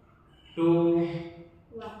 2,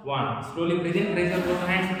 1. Slowly breathe in. Raise your both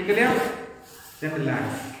hands vertically up. Then relax.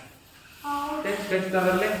 Touch the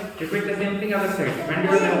other leg. Repeat the same thing other side. Bend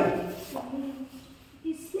your leg.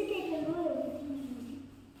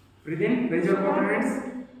 Breathe in. Raise your both hands.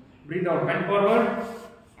 Breathe out. Bend forward.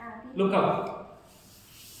 Look up.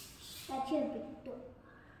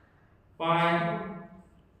 5,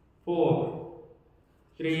 4,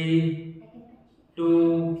 3,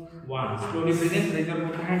 2, 1. Slowly breathe in. Raise your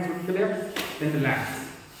both hands vertically up. Then relax.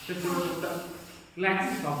 Relax.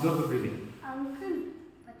 Observe the breathing.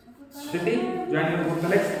 Sthiti, join your both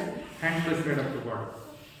legs. Hands by side of the body.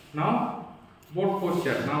 Now, boat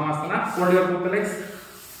posture. Now asana. Fold your both legs.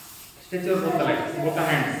 Stretch your both legs. Both the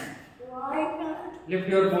hands. Lift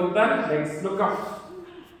your both the legs. Look up.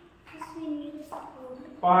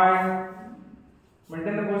 5.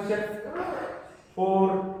 Maintain the posture.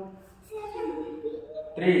 4,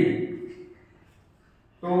 3,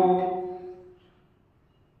 2,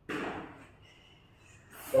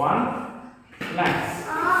 1. Relax.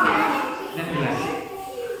 Then relax.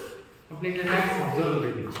 Completely relax. Observe the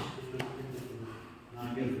breathing.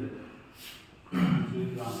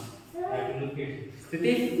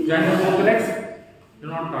 Sthiti, join your both legs. Do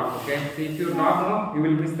not talk. Okay. See, if you talk now, you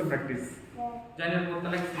will miss the practice. Join your both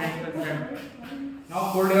legs. Hands by side. Now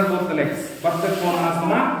fold your both legs.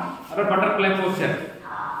 Paschimottanasana or butterfly posture.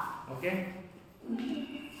 Okay.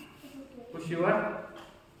 Push your.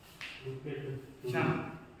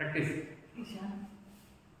 Practice.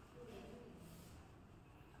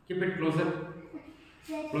 Keep it closer.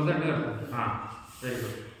 Closer to your. Very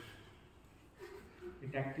good.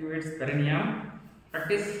 It activates Pranayama.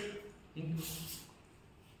 Practice.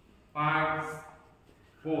 5,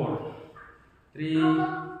 4, 3,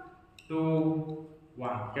 2,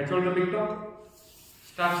 1. Catch hold the big toe.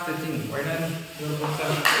 Start stretching. Widen your both.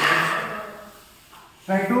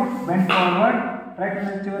 Try to bend forward. Try to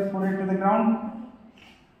lift your forehead to the ground.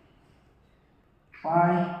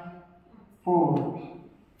 5, 4,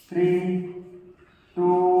 3, 2,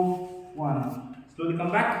 1. Slowly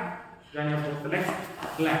come back. Join your both legs.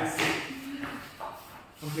 Relax.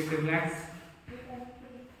 Completely relax.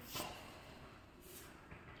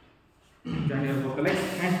 Join your both legs.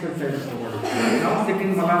 Hands by side of the body. Now sit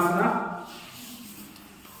in Malasana.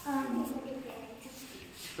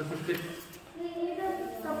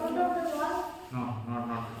 No,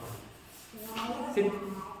 not. Sit.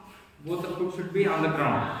 Both the foot should be on the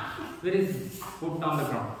ground. Where is foot on the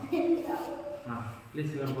ground?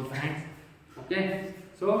 Place your both hands. Okay.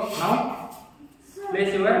 So now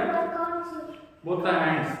place your both the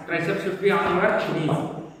hands. Tricep should be on your knees.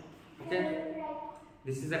 Okay.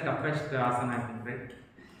 This is the toughest asana, I think, right?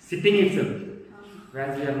 Sitting itself.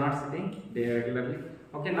 Whereas we are not sitting regularly.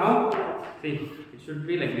 Okay. Now see, it should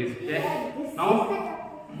be like this. Okay.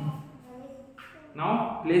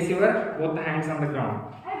 Now place your both the hands on the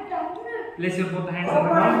ground. Place your both hands on the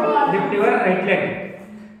ground. Lift your right leg.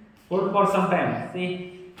 Hold for some time.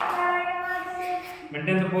 See.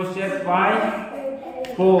 Maintain the posture.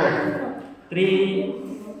 5, 4, 3,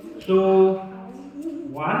 2,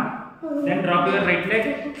 1. Then drop your right leg.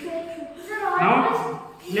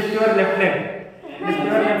 Now lift your left leg. Lift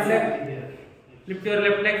your left leg. Lift your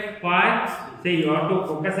left leg. 5. Say you have to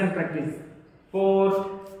focus and practice.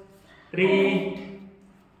 4, 3,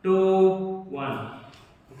 2, 1.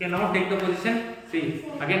 Okay, now take the position. See,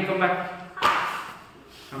 again come back.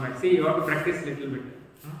 Come back. See, you have to practice little bit.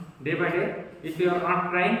 Day by day. If you are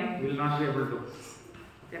not trying, you will not be able to.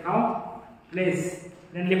 Okay, now place.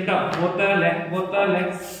 Then lift up both the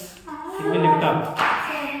legs. You will lift up.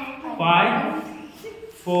 5,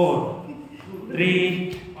 4,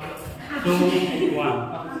 3, 2,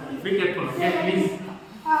 1. Be careful. Okay, please.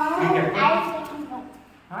 Be careful.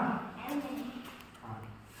 Huh?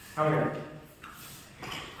 Okay.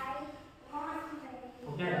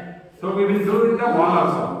 Okay. So we will do with the wall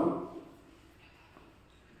also.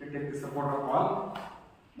 We take the support of wall.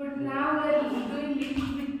 But now we are doing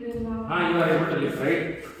little bit now. You are able to lift, right?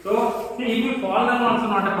 So see, if you fall down also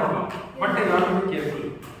not a problem. But you have to be careful.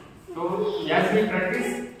 So as we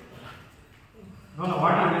practice, no,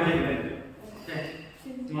 what are you doing? Okay.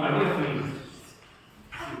 What are you doing?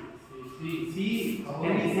 See,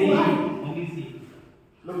 only see.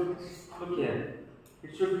 Look here.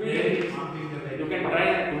 It should be. You can try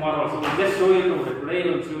tomorrow also. We'll just show you today.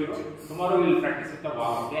 You will show it. Tomorrow we will practice with the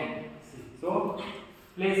wall. Okay. So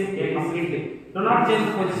place it here completely. Do not change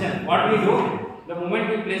the position. What we do? The moment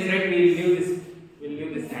we place right, we will leave this. We will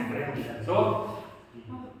leave this hand right. So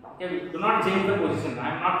okay, do not change the position. I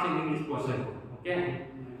am not changing this position. Okay.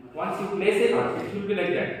 Once you place it, it will be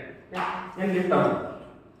like that. Okay. Then lift up.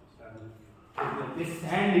 This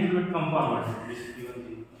hand it will come forward.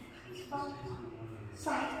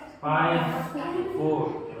 5,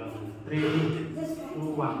 4, 3, 2,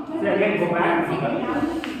 1. Say again, go back.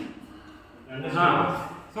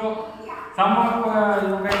 So some of you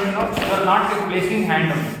guys you are not placing hand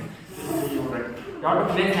on it. You have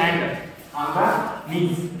to place hand on the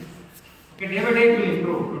knees. Okay, day by day it will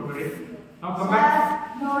improve. Don't worry. Now come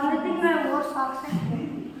back. The only thing I wore socks and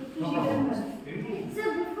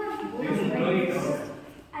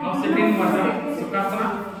Now sit in Sukhasana.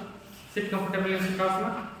 Sit comfortably in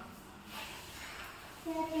Sukhasana.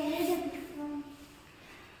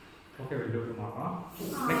 Okay, we'll do tomorrow.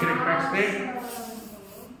 Neck and back straight.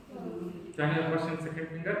 Join your first and second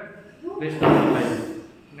finger. Place down the line.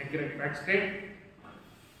 Neck and back straight.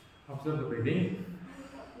 Observe the breathing.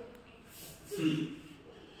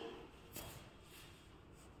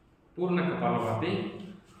 Purna Kapalabhati.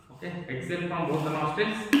 Okay, exhale from both the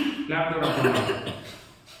nostrils. Clap your abdomen.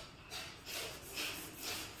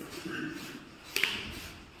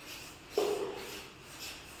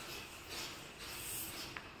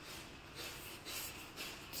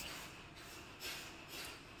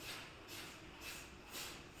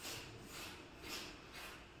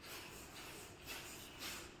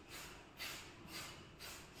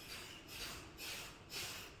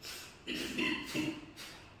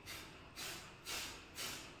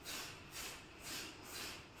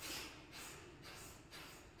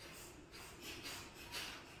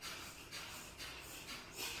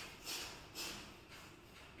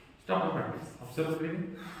 Stop the practice. Observe the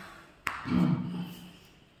breathing.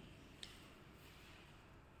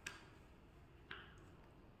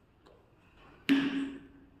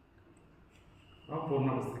 Now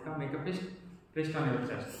Purna Vastika. Make a fist. Rest on your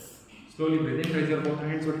chest. Slowly breathe in. Raise your both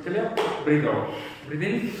hands vertically up. Breathe out. Breathe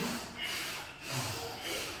in.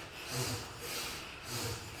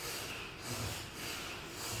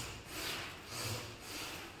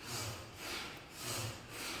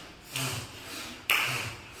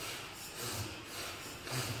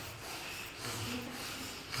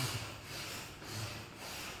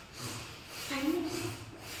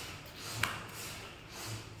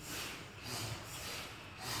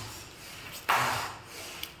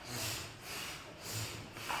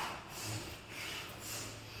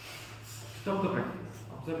 Stop the practice.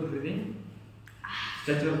 Observe the breathing.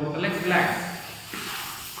 Stretch your both legs. Relax.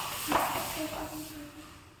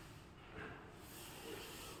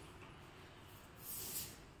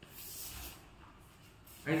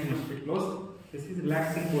 Eyes must be closed. This is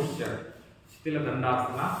relaxing posture. Stila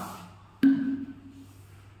Dandasana.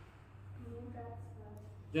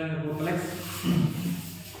 Join your both legs.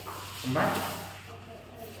 Come back.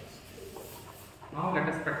 Now let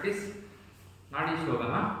us practice Nadi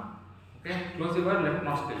Shodhana. Okay, close your left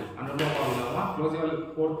nostril. Close your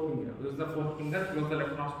fourth finger. Use the fourth finger. Close the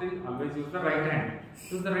left nostril. Always use the right hand.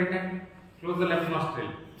 Use the right hand. Close the left nostril.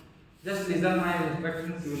 Just listen my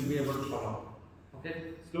instructions. You will be able to follow. Okay.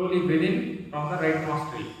 Slowly breathe in from the right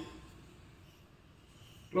nostril.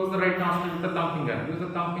 Close the right nostril with the thumb finger. Use the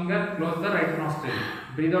thumb finger. Close the right nostril.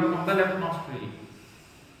 Breathe out from the left nostril.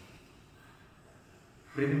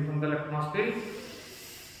 Breathe in from the left nostril.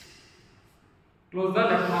 Close the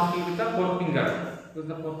left nostril with the fourth finger. Close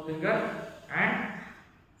the fourth finger and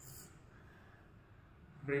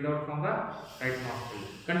breathe out from the right nostril.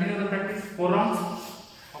 Continue the practice 4 rounds.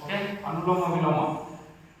 Okay, Anuloma Viloma.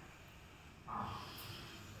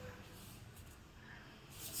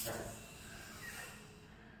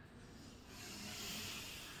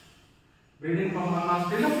 Breathing from one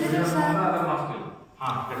nostril, breathe out from the other nostril.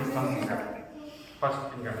 That is one finger. First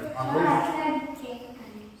finger.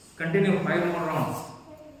 Continue 5 more rounds.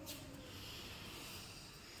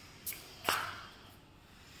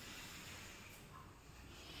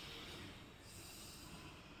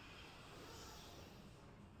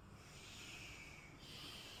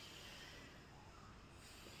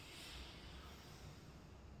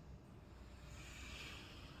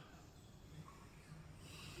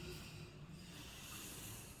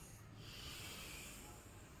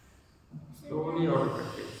 Slowly out of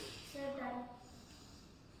practice.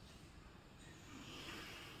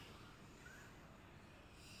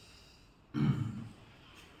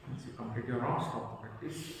 Once you complete your round, stop the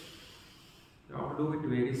practice. You have to do it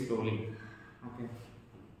very slowly. Okay.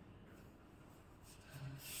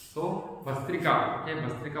 So Bastrika. Okay,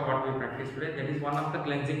 Bastrika, what we practice today, that is one of the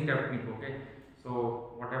cleansing technique. Okay. So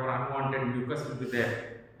whatever unwanted mucus will be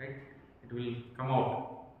there, right? It will come out.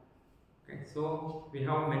 Okay, so we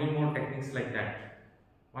have many more techniques like that.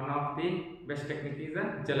 One of the best technique is the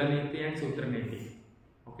Jalaniti and Sutraniti.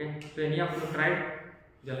 Okay, so any of you tried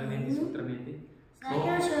Jalaniti, Sutraniti? So,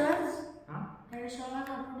 Can you show us? huh? Can you show us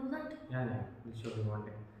how to do that? Yeah, we'll show you one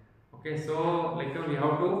day. Okay, so like we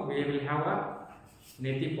will have a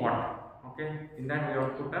neti pot. Okay, in that we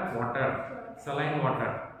have to put a water, saline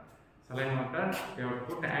water. Saline water we have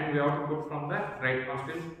to put, and we have to put from the right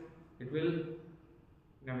nostril. It will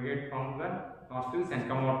navigate from the nostrils and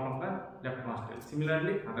come out from the left nostril.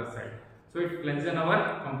 Similarly, other side. So it cleanses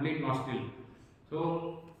our complete nostril.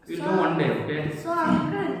 So we'll do one day, okay? So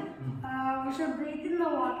uncle, we should breathe in the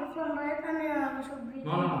water from right and we should breathe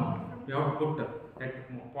No. We have to put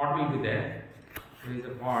that pot will be there. There is a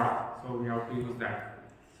pot, so we have to use that.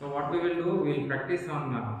 So what we will do, we will practice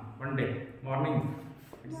on one day, morning.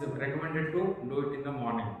 It is recommended to do it in the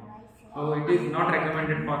morning. So it is not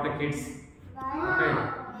recommended for the kids. Okay.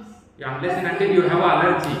 Yeah, unless and until you have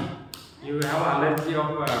allergy. You have allergy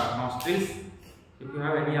of nostrils. If you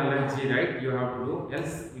have any allergy, right, you have to do.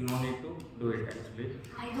 Else, you no need to do it actually.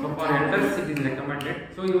 So for elders, it is recommended.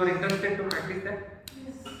 So you are interested to practice that,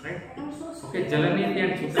 right? Okay, Jalaniti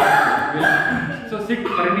and Sutraniti. So sit,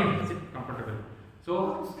 Parini, sit comfortable.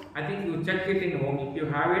 So I think you check it in home. If you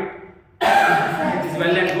have it, it is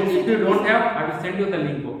well and good. If you don't have, I will send you the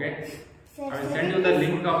link. Okay. I will send you the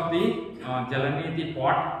link of the Jalaniti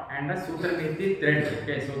pot and the Sutraniti threads.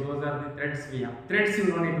 Okay, so those are the threads we have. Threads you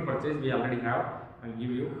don't need to purchase, we already have. I will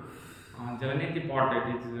give you. Jalaniti pot,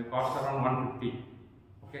 it is cost around 150.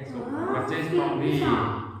 Okay, so purchase from the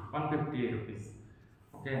 150 rupees.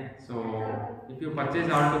 Okay, so if you purchase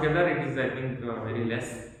all together, it is I think very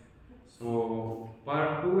less. So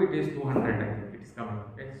per 2 it is 200. I think it is coming.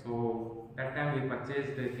 Okay, so that time we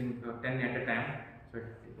purchased I think 10 at a time. So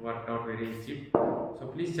it worked out very cheap.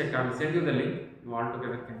 So please check. I will send you the link. You all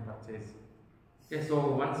together can purchase. Okay. So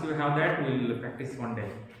once you have that, we will practice one day.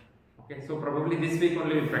 Okay. So probably this week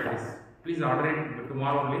only we will practice. Please order it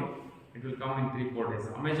tomorrow only. It will come in 3-4 days.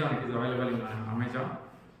 Amazon, it is available in Amazon.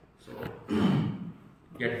 So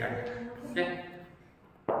get that. Okay.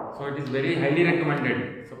 So it is very highly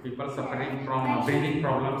recommended. So people suffering from breathing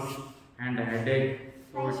problems and headache.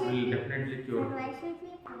 So it will definitely cure. Why should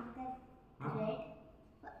we put that thread?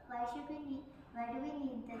 Why do we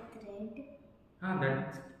need the thread?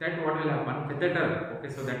 That what will happen? Catheter. Okay,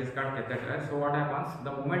 so that is called catheter. So what happens?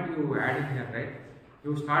 The moment you add it here, right?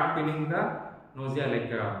 You start feeling the nausea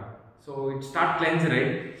like. So it start cleanse,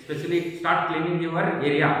 right? Especially it start cleaning your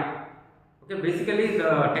area. Okay, basically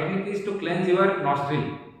the technique is to cleanse your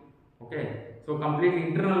nostril. Okay, so complete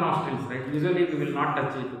internal nostrils, right? Usually we will not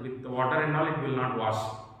touch it with the water and all. It will not wash.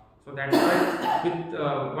 So that's why with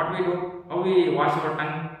what we do, how we wash our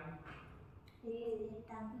tongue.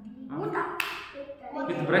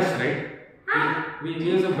 With brush, right? We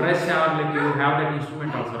use a brush or like you have that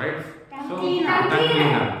instrument also, right? So tongue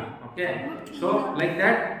cleaner. Okay. So like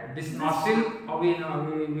that, this nostril, how we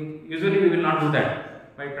usually we will not do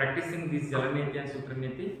that. By practicing this Jalaniti and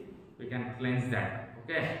Sutraniti, we can cleanse that.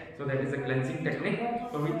 Okay. So that is a cleansing technique.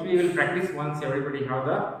 So which we will practice once everybody have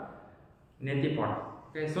the neti pot.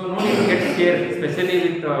 Okay. So no need to get scared,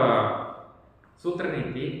 especially with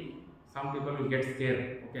Sutraniti. Some people will get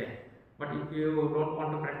scared. Okay. But if you don't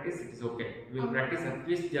want to practice, it is okay. We will practice at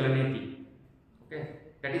least Jalaniti. Okay,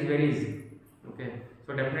 that is very easy. Okay, so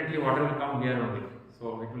So definitely water will come here only.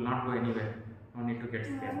 So it will not go anywhere. No need to get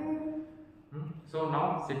scared. So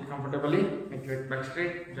now sit comfortably, make your back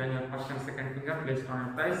straight, join your first and second finger placed on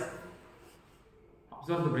your thighs.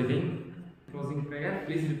 Observe the breathing. Closing prayer.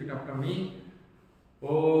 Please repeat after me.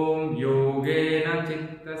 Om Yogena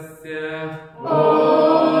Chittasya.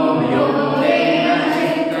 Om Yogena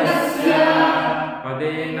Chittasya.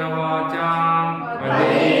 Padena Vacham.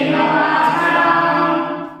 Padena Vacham.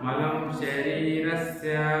 Malam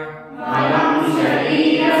Sharirasya. Malam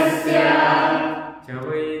Sharirasya.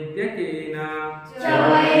 Chavaidhyakena.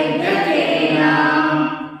 Chavaidhyakena.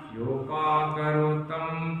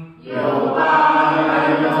 Yopakarotam.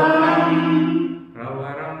 Yopakarotam.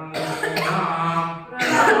 Pravaram Munam.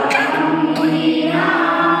 Pravaram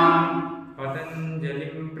Munam.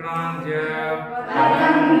 Patanjalim Pranja.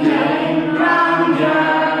 Patanjalim Pranja.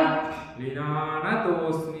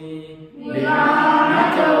 Viranatosmi.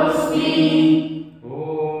 Viranatosmi.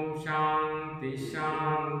 Om Shanti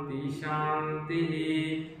Shanti Shanti.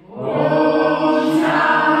 Om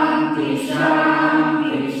Shanti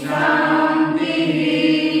Shanti Shanti.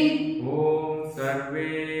 Om Sarve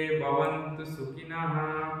Bhavantu Sukhinah.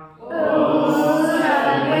 Om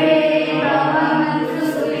Sarve Bhavantu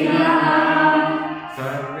Sukhinah.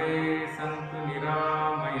 Sarve Santu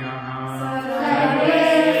Niramayah. Sarve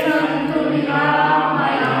Santu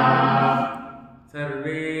Niramayah.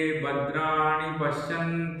 Sarve Bhadrani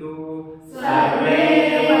Pashyantu. Sarve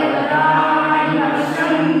Bhadrani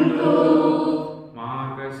Pashyantu. Ma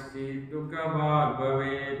Kaschid Dukha Bhag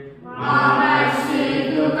Bhavet. Ma Kaschid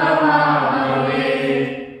Dukha Bhag Bhavet.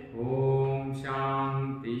 Om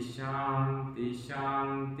Shanti Shanti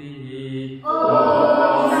Shanti.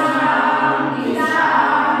 Om Shanti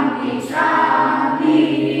Shanti Shanti.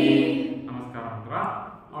 Namaskaram mantra.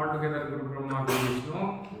 All together Guru Brahma Guru Vishnu.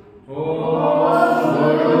 Om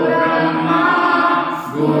Guru Brahma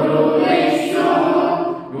Guru Vishnu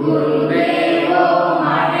Guru Devo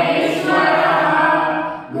Maheshwara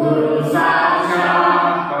Guru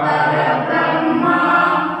Sakshat Parabrahma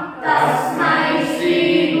Tasmai Shri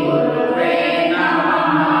Gurave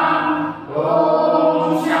Namaha. Om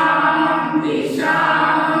Shanti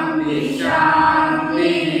Shanti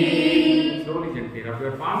Shanti. Slowly gently rub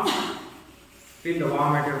your palms. Feel the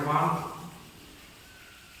warmth at your palms.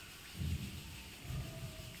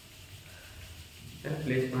 Then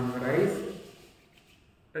place on your eyes.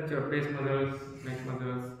 Touch your face muscles, neck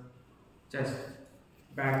muscles, chest,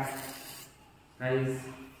 back, thighs,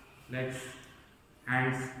 legs,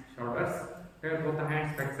 hands, shoulders. Here both the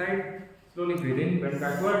hands backside. Slowly breathe in, bend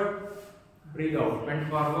backward, breathe out, bend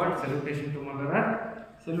forward. Salutation to Mother Earth.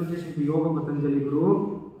 Salutation to Yoga Patanjali Guru,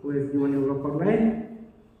 who has given you upper line.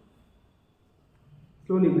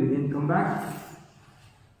 Slowly breathe in, come back.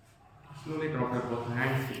 Slowly drop your both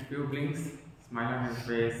hands with few blinks. Smile on your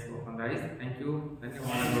face, open the eyes. Thank you. Have a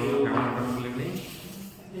wonderful evening.